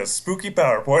to show you a spooky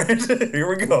PowerPoint. Here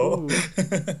we go.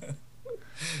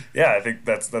 Yeah, I think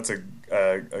that's a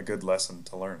good lesson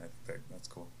to learn. I think that's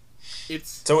cool.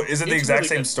 So, is it the exact really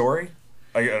same good. story?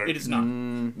 It is not.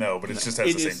 No, but it just has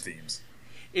It the same is- themes.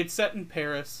 It's set in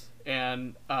Paris,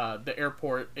 and the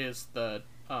airport is the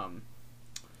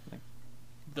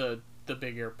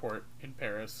big airport in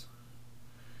Paris,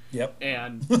 Yep.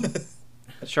 and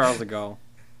Charles de Gaulle.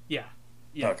 yeah,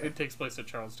 Okay. it takes place at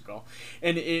Charles de Gaulle,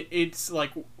 and it's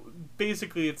like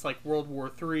basically it's like World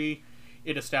War III.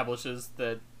 It establishes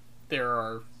that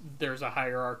there's a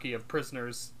hierarchy of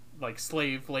prisoners, like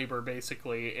slave labor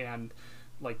basically, and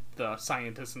like the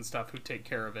scientists and stuff who take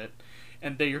care of it,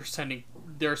 and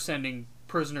they're sending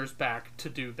prisoners back to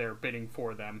do their bidding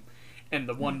for them. And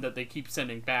the one that they keep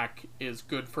sending back is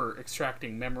good for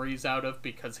extracting memories out of,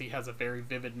 because he has a very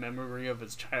vivid memory of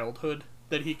his childhood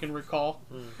that he can recall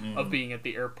of being at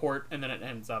the airport, and then it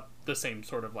ends up the same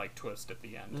sort of like twist at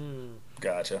the end.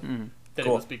 Gotcha. That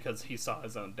Cool. it was because he saw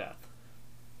his own death.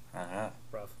 Uh-huh.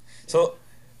 Rough. So,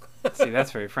 See,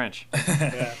 that's very French.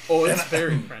 Yeah. Oh, it's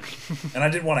very French. and I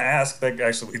did want to ask, that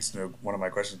actually leads to one of my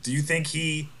questions. Do you think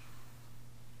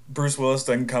Bruce Willis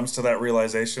then comes to that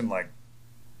realization, like,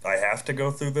 I have to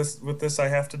go through this, with this I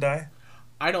have to die?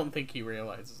 I don't think he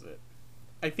realizes it.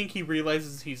 I think he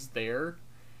realizes he's there,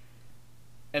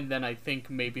 and then I think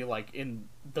maybe like in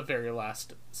the very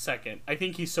last second, I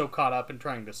think he's so caught up in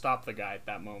trying to stop the guy at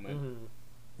that moment.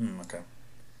 Okay.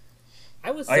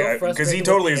 I was so frustrated Because he with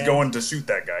totally the is end. going to shoot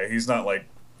that guy. He's not like,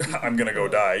 I'm gonna go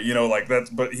die, you know, like that's.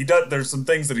 But he does. There's some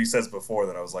things that he says before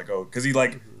that I was like, oh, because he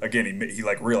like again he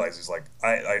like realizes like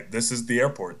I this is the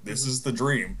airport, this is the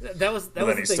dream. That was But the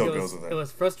then he thing. still It goes was, with it it.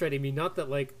 was frustrating me. Not that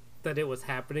like that it was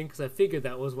happening, because I figured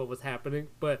that was what was happening,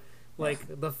 but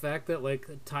like the fact that like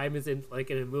time is in like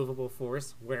an immovable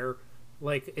force where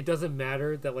like it doesn't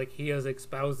matter that like he is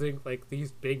espousing like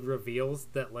these big reveals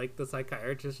that like the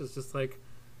psychiatrist is just like,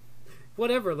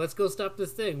 whatever, let's go stop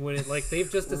this thing, when it like they've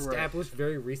just Right. established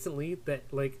very recently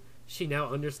that like she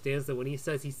now understands that when he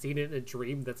says he's seen it in a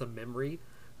dream, that's a memory.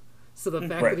 So the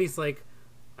fact Right. that he's like,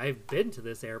 I've been to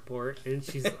this airport, and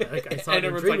she's like, I saw And it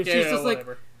in a everyone's dream, like, and she's yeah, just whatever.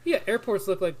 like, yeah, airports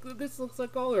look like this, looks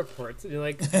like all airports, and you're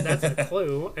like, that's a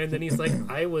clue. And then he's like,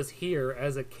 I was here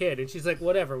as a kid, and she's like,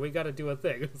 whatever, we got to do a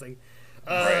thing. It's like,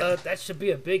 Right. that should be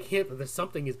a big hint that there's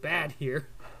something is bad here.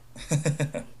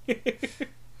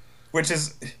 Which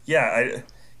is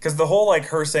because the whole like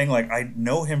her saying like I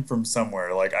know him from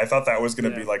somewhere, like I thought that was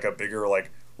gonna be Yeah. like a bigger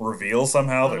like reveal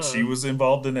somehow that she was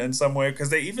involved in some way, because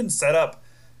they even set up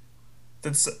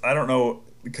that's I don't know,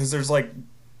 because there's like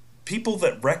people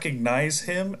that recognize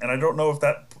him, and I don't know if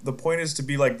that the point is to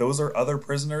be like those are other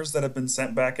prisoners that have been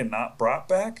sent back and not brought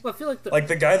back. Well, I feel like Like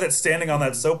the guy that's standing on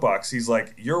that soapbox, he's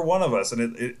like, "You're one of us,"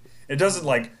 and it doesn't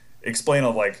like explain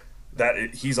like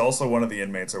that he's also one of the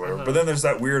inmates or whatever. But then there's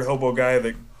that weird hobo guy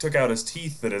that took out his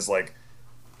teeth that is like,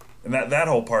 and that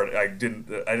whole part I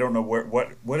don't know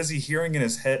what is he hearing in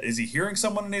his head? Is he hearing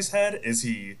someone in his head? Is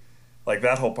he like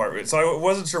that whole part? So I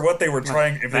wasn't sure what they were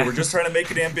trying, if they were just trying to make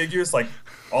it ambiguous, like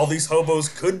all these hobos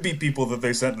could be people that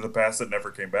they sent to the past that never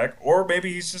came back, or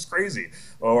maybe he's just crazy.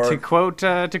 Or To quote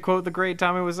the great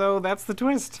Tommy Wiseau, that's the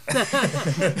twist.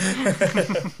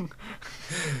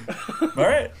 all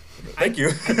right, thank you.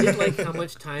 I did like how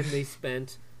much time they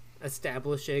spent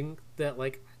establishing that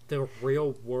like the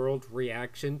real world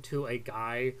reaction to a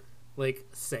guy like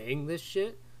saying this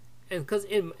shit, and because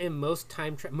in most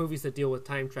movies that deal with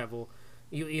time travel,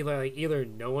 you either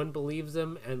no one believes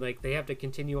them and like they have to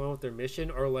continue on with their mission,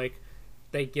 or like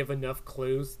they give enough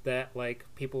clues that like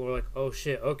people are like, oh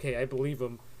shit, okay, I believe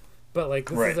him. But like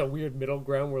this Right. is a weird middle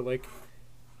ground where like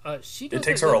she doesn't,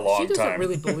 takes her a long she doesn't time.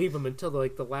 really believe him until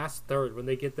like the last third when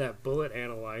they get that bullet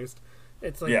analyzed.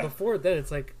 It's like Yeah. before then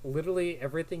it's like literally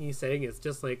everything he's saying is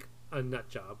just like a nut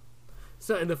job.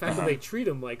 So, and the fact that they treat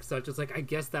him like such, it's like I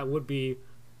guess that would be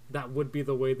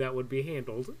the way that would be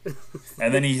handled.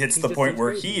 And then he hits He the just point seems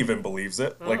where crazy. he even believes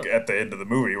it, like Oh. at the end of the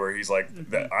movie, where he's like,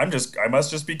 I must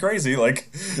just be crazy." Like,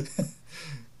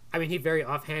 I mean, he very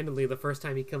offhandedly the first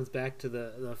time he comes back to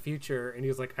the future, and he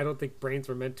was like, "I don't think brains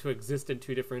were meant to exist in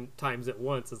two different times at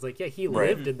once." It's like, yeah, he Right.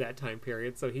 lived in that time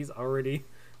period, so he's already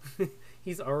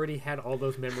had all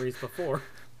those memories before.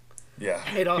 yeah,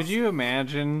 It also, Could you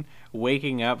imagine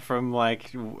waking up from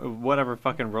like whatever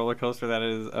fucking roller coaster that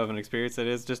is of an experience that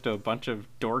is, just a bunch of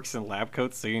dorks in lab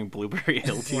coats singing Blueberry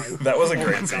Hill to you? that was a Oh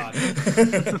great my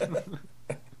scene. god.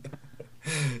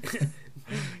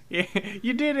 Yeah,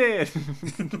 you did it.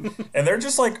 And they're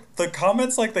just like the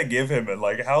comments like they give him and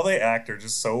like how they act are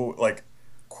just so like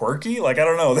quirky. Like I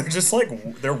don't know, they're just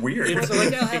like they're weird. It's so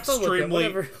like, yeah, have fun with it, extremely-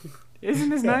 whatever. Isn't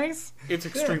this nice? It's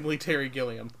extremely Terry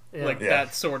Gilliam. Yeah. Like Yeah.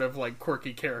 that sort of like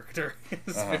quirky character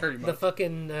is very The much.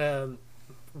 fucking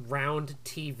round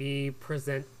TV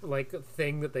present like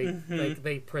thing that they like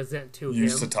they present to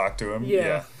Used him. to talk to him.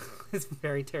 Yeah. It's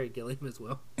very Terry Gilliam as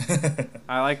well.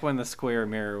 I like when the square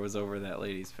mirror was over that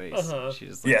lady's face. Uh-huh. She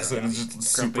just like, Yes, and it's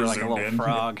just grumpy super like a zoomed little in.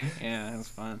 frog. Yeah, it was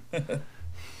fun.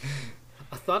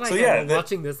 I thought So, I yeah, had that-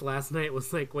 watching this last night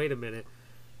was like, wait a minute.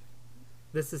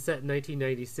 This is set in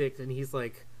 1996, and he's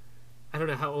like, I don't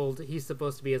know how old he's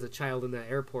supposed to be as a child in that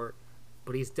airport,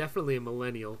 but he's definitely a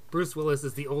millennial. Bruce Willis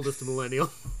is the oldest millennial.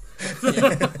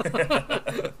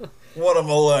 What a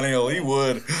millennial, he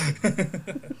would.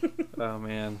 Oh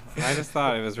man, I just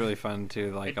thought it was really fun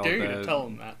to like I all dare you the. to tell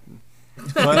him that.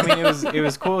 Well, I mean, it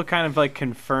was cool, kind of like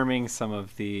confirming some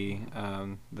of the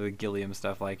Gilliam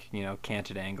stuff, like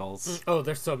canted angles. Oh,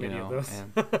 there's so many of those.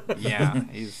 And, yeah,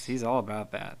 he's all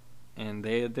about that, and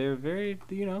they're very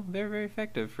they're very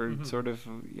effective for sort of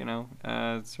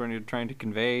trying to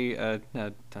convey a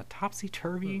topsy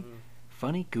turvy,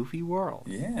 funny, goofy world.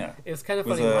 Yeah. It was kind of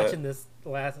funny watching this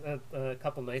last a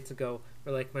couple nights ago,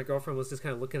 where like my girlfriend was just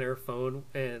kind of looking at her phone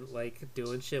and like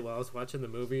doing shit while I was watching the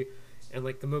movie, and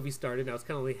like the movie started, and I was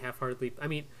kind of like half-heartedly. I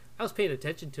mean, I was paying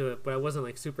attention to it, but I wasn't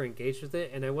like super engaged with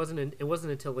it, and it wasn't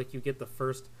until like you get the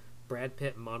first Brad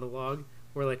Pitt monologue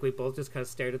where like we both just kind of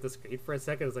stared at the screen for a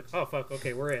second. I was like, oh fuck,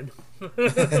 okay, we're in.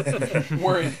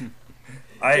 We're in.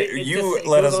 You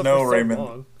let us know,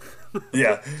 Raymond.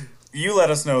 Yeah. You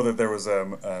let us know that there was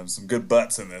some good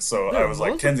butts in this, so I was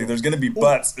like, Kenzie, there's gonna be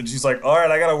butts, and she's like, all right,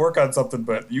 I gotta work on something,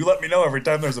 but you let me know every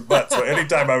time there's a butt. So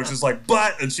anytime I was just like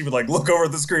butt, and she would like look over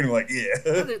at the screen and like, yeah,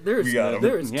 we got him.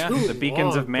 There's two the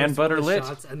beacons of man butter lit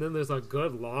shots, and then there's a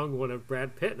good long one of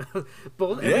Brad Pitt.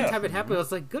 But every time it happened, I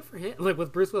was like, good for him. Like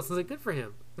with Bruce Willis, I was like, good for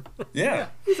him. Yeah,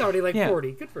 he's already like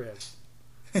 40. Good for him.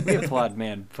 We applaud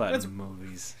man butt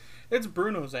movies. It's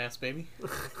Bruno's ass, baby.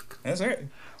 That's right.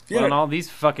 Well, and all these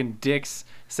fucking dicks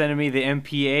sending me the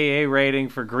MPAA rating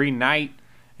for Green Knight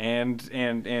and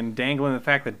dangling the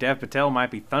fact that Dev Patel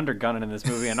might be thunder gunning in this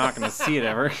movie. I'm not going to see it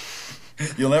ever.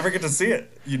 You'll never get to see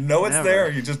it. You know it's there.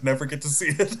 You just never get to see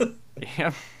it.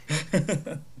 Yeah.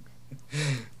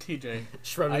 TJ.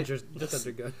 Schrodinger's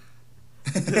thunder gun.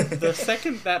 The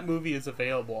second that movie is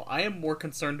available, I am more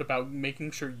concerned about making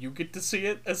sure you get to see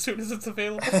it as soon as it's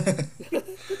available.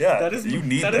 Yeah, you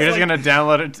need that. You're just gonna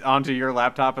download it onto your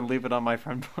laptop and leave it on my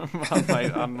front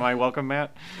on my welcome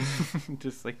mat.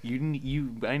 Just like I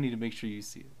need to make sure you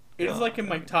see it. It's like in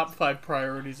my top 5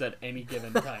 priorities at any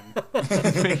given time.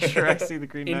 Make sure I see the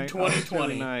Green Knight in 2020. Oh,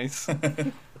 really nice.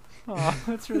 Oh,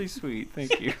 that's really sweet.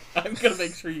 Thank you. I'm gonna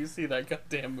make sure you see that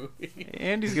goddamn movie.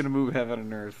 Andy's gonna move heaven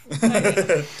and earth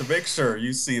to make sure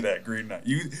you see that Green Knight.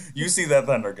 You see that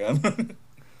thunder gun.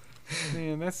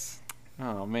 Man, that's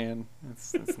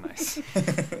nice.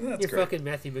 That's You're great. fucking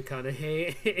Matthew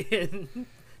McConaughey in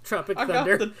Tropic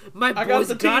Thunder. My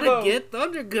boy's gotta get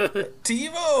Thunder Gun.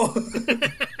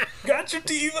 TiVo. Got your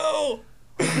TiVo.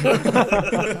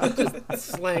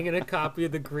 Just slanging a copy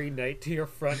of the Green Knight to your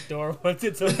front door once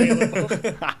it's available.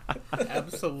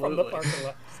 Absolutely. From the parking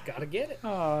lot. Just gotta get it.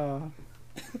 Well,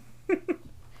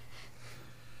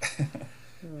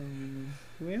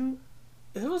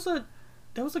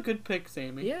 that was a good pick,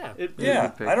 Sammy. Yeah.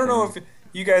 Yeah. I don't know if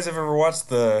you guys have ever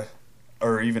watched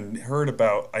or even heard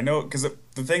about. I know because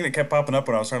the thing that kept popping up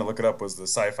when I was trying to look it up was the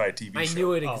sci-fi TV show. I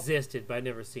knew it existed, but I'd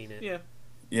never seen it. Yeah.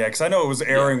 Yeah, because I know it was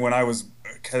airing when I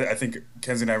think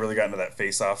Kenzie and I really got into that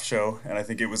Face Off show, and I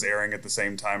think it was airing at the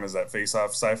same time as that Face Off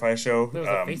sci-fi show. There was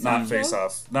a Face not Off Face show?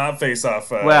 Off, not Face Off.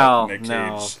 Nick Cage.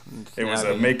 No. It was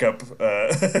a makeup,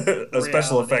 a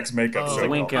special effects makeup Oh, show. A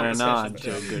wink and a nod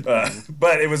Conversation to a good thing.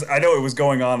 But I know it was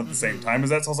going on at the same time as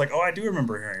that, so I was like, oh, I do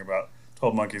remember hearing about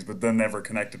 12 Monkeys, but then never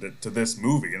connected it to this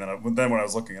movie. And then when I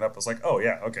was looking it up, I was like, oh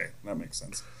yeah, okay, that makes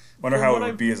sense. Wonder how it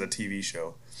would be as a TV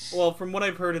show. Well, from what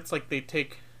I've heard, it's like they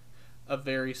take a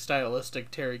very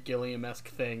stylistic Terry Gilliam-esque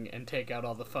thing and take out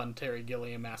all the fun Terry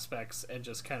Gilliam aspects and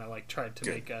just kind of like tried to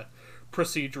make a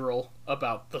procedural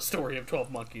about the story of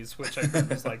 12 Monkeys, which I heard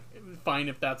was like fine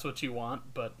if that's what you want,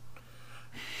 but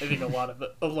I think a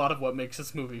lot of what makes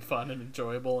this movie fun and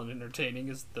enjoyable and entertaining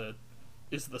is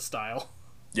the style.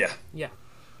 Yeah. Yeah.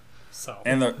 So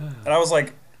And I was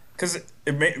like, because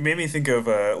it made me think of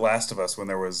Last of Us when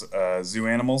there was zoo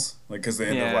animals. Like, because the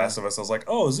end of Last of Us, I was like,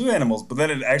 oh, zoo animals. But then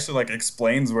it actually like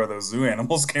explains where those zoo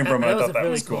animals came from, and I thought that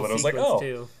was cool. And I was like, oh,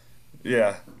 too.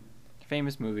 Yeah.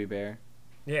 Famous movie bear.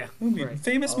 Yeah. Right.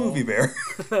 Famous movie bear.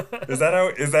 Is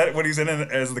that what he's in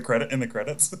as the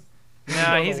credits?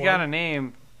 No, he's got a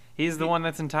name. He's the one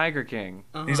that's in Tiger King.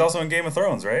 He's also in Game of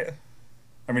Thrones, right?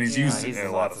 I mean, he's used in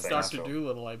a lot of things. Dr.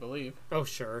 Doolittle, I believe. Oh,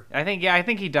 sure. I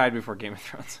think he died before Game of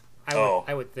Thrones.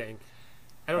 I would think.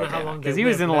 I don't know how long because he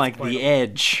was in like The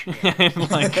Edge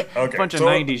and like a bunch of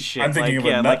 '90s shit. I'm thinking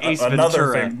like, of like Ace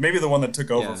another Ventura. maybe the one that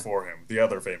took over for him, the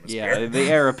other famous bear. The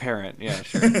heir apparent. Yeah,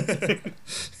 sure.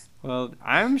 Well,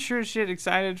 I'm sure shit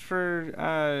excited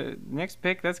for next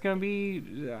pick. That's going to be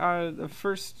the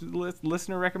first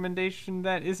listener recommendation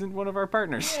that isn't one of our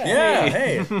partners. Yeah,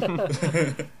 hey.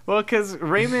 Well, because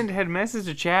Raymond had messaged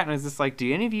a chat and was just like,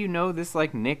 do any of you know this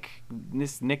like Nick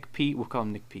P? We'll call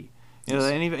him Nick P. You know,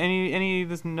 any of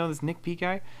this Nick P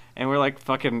guy? And we're like,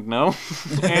 fucking no.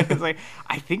 And it's like,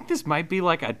 I think this might be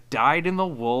like a dyed in the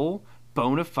wool,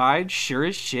 bona fide, sure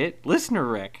as shit listener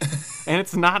rec, and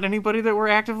it's not anybody that we're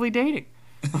actively dating.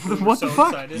 What so the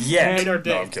fuck? Excited. Yeah. Made our No,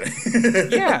 day. I'm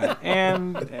kidding. Yeah,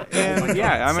 and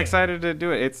yeah, I'm insane. excited to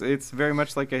do it. It's very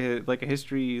much like a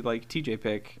history like TJ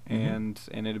pick, and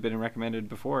it had been recommended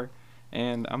before,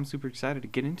 and I'm super excited to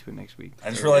get into it next week.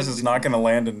 I just realized it's not going to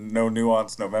land in No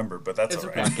Nuance November, but that's It's all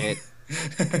okay. right.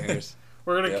 Fuck it. Who cares?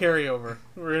 We're gonna Yeah. carry over.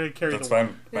 We're gonna carry That's the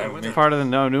fine. Yeah, fine with me. Part of the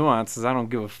no nuances. I don't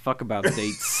give a fuck about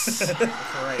dates. That's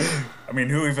right. I mean,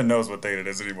 who even knows what date it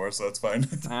is anymore, so that's fine.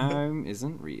 Time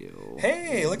isn't real.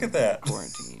 Hey, look at that.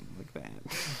 Quarantine. Look at that.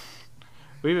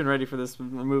 We've been ready for this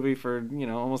movie for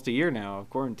almost a year now of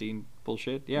quarantine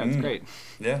bullshit. Yeah, it's great.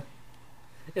 Yeah.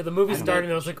 Yeah, the movie started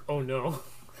and I was like, oh no.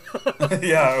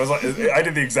 Yeah, I was like, I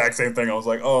did the exact same thing. I was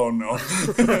like, oh no.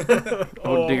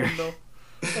 Oh, dear. No.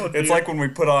 Oh, It's dear. like when we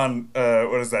put on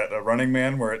what is that, a Running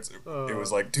Man, where it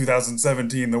was like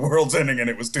 2017, the world's ending,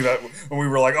 and it was 2000, and we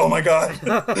were like, oh my god.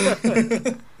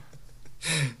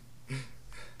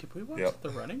 Did we watch Yep. The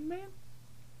Running Man?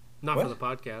 Not What? for the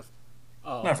podcast.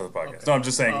 Oh, Not for the podcast. okay. No, I'm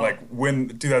just saying, Oh. like when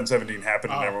 2017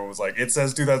 happened, and Oh. everyone was like, it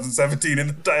says 2017 in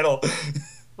the title.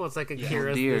 Well, it's like Yeah.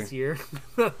 Akira's dear. this year.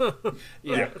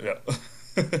 Yeah. Yeah.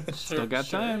 Still got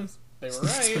time. is. They were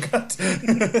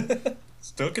right.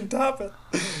 Still can top it.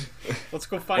 Let's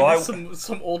go find Well, us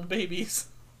some old babies.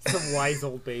 Some wise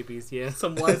old babies, yeah.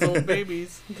 Some wise old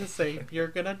babies to say, you're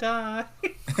gonna die.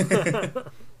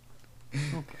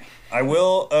 I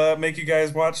will make you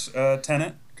guys watch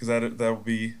Tenet, because that will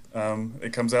be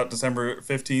it comes out December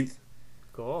 15th,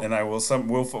 Cool. and I will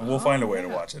we'll find a way to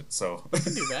yeah. watch it. So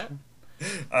Can do that.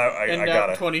 I End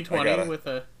gotta out 2020 I gotta. with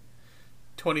a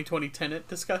 2020 Tenet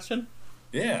discussion.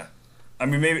 Yeah. I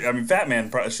mean, Fat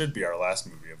Man probably should be our last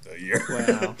movie of the year.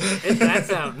 Wow. And that's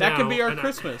out That now, could be our and I-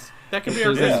 Christmas. That could be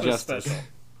our There's Christmas injustice. special.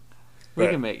 We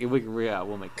Right. can make it. We'll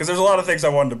make it. Because there's a lot of things I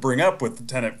wanted to bring up with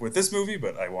Tenet with this movie,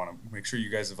 but I want to make sure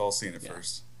you guys have all seen it Yeah.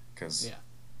 first. Because Yeah.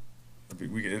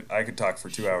 I could talk for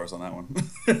 2 hours on that one.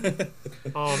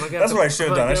 Oh my god. That's what I should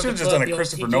have done. I I'm should have gonna just done a pull up the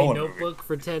Christopher TJ Nolan movie. notebook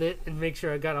for Tenet and make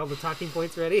sure I got all the talking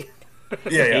points ready.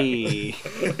 Yeah. Hey.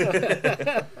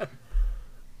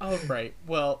 All right.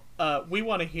 Well, we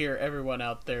want to hear everyone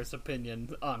out there's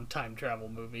opinion on time travel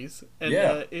movies, and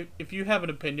Yeah. if you have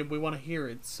an opinion, we want to hear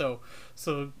it. So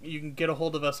you can get a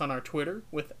hold of us on our Twitter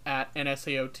with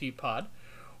 @NSAOTpod,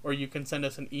 or you can send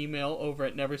us an email over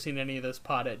at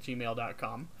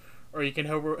neverseenanyofThispod@gmail.com, or you can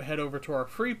head over to our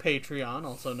free Patreon,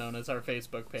 also known as our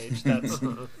Facebook page.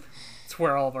 It's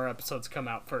where all of our episodes come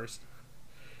out first.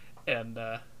 And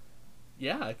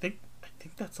yeah, I think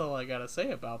that's all I gotta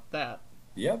say about that.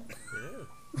 Yep.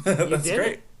 You That's did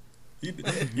great.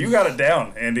 You got it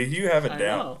down, Andy. You have it I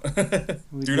down.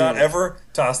 We Do did not it. ever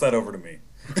toss that over to me.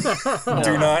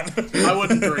 Do not. I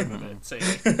wouldn't dream of it,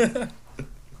 Sadie.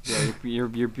 Yeah, you're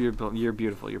beautiful.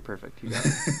 You're perfect. You got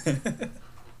it.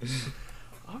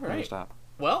 All Never right. stop.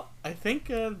 Well, I think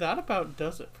that about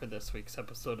does it for this week's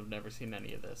episode of Never Seen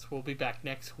Any of This. We'll be back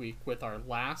next week with our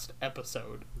last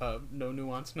episode of No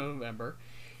Nuance November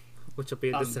Which will be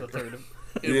in on December. the 3rd of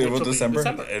Yeah, which well, will be in December.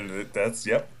 December. And that's,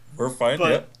 yep. We're fine.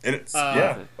 But, Yep. It's,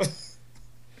 uh, yeah.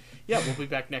 Yeah, we'll be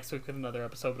back next week with another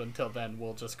episode, but until then,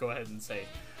 we'll just go ahead and say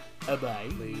bye. Bye.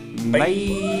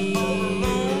 Monkeys.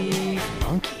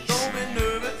 Don't be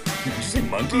nervous. Did you say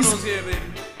monkeys? Bruno's here, baby.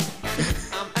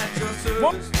 I'm at your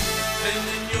service. Send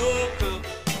in your cup.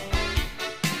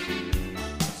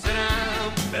 Sit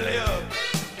down, belly up.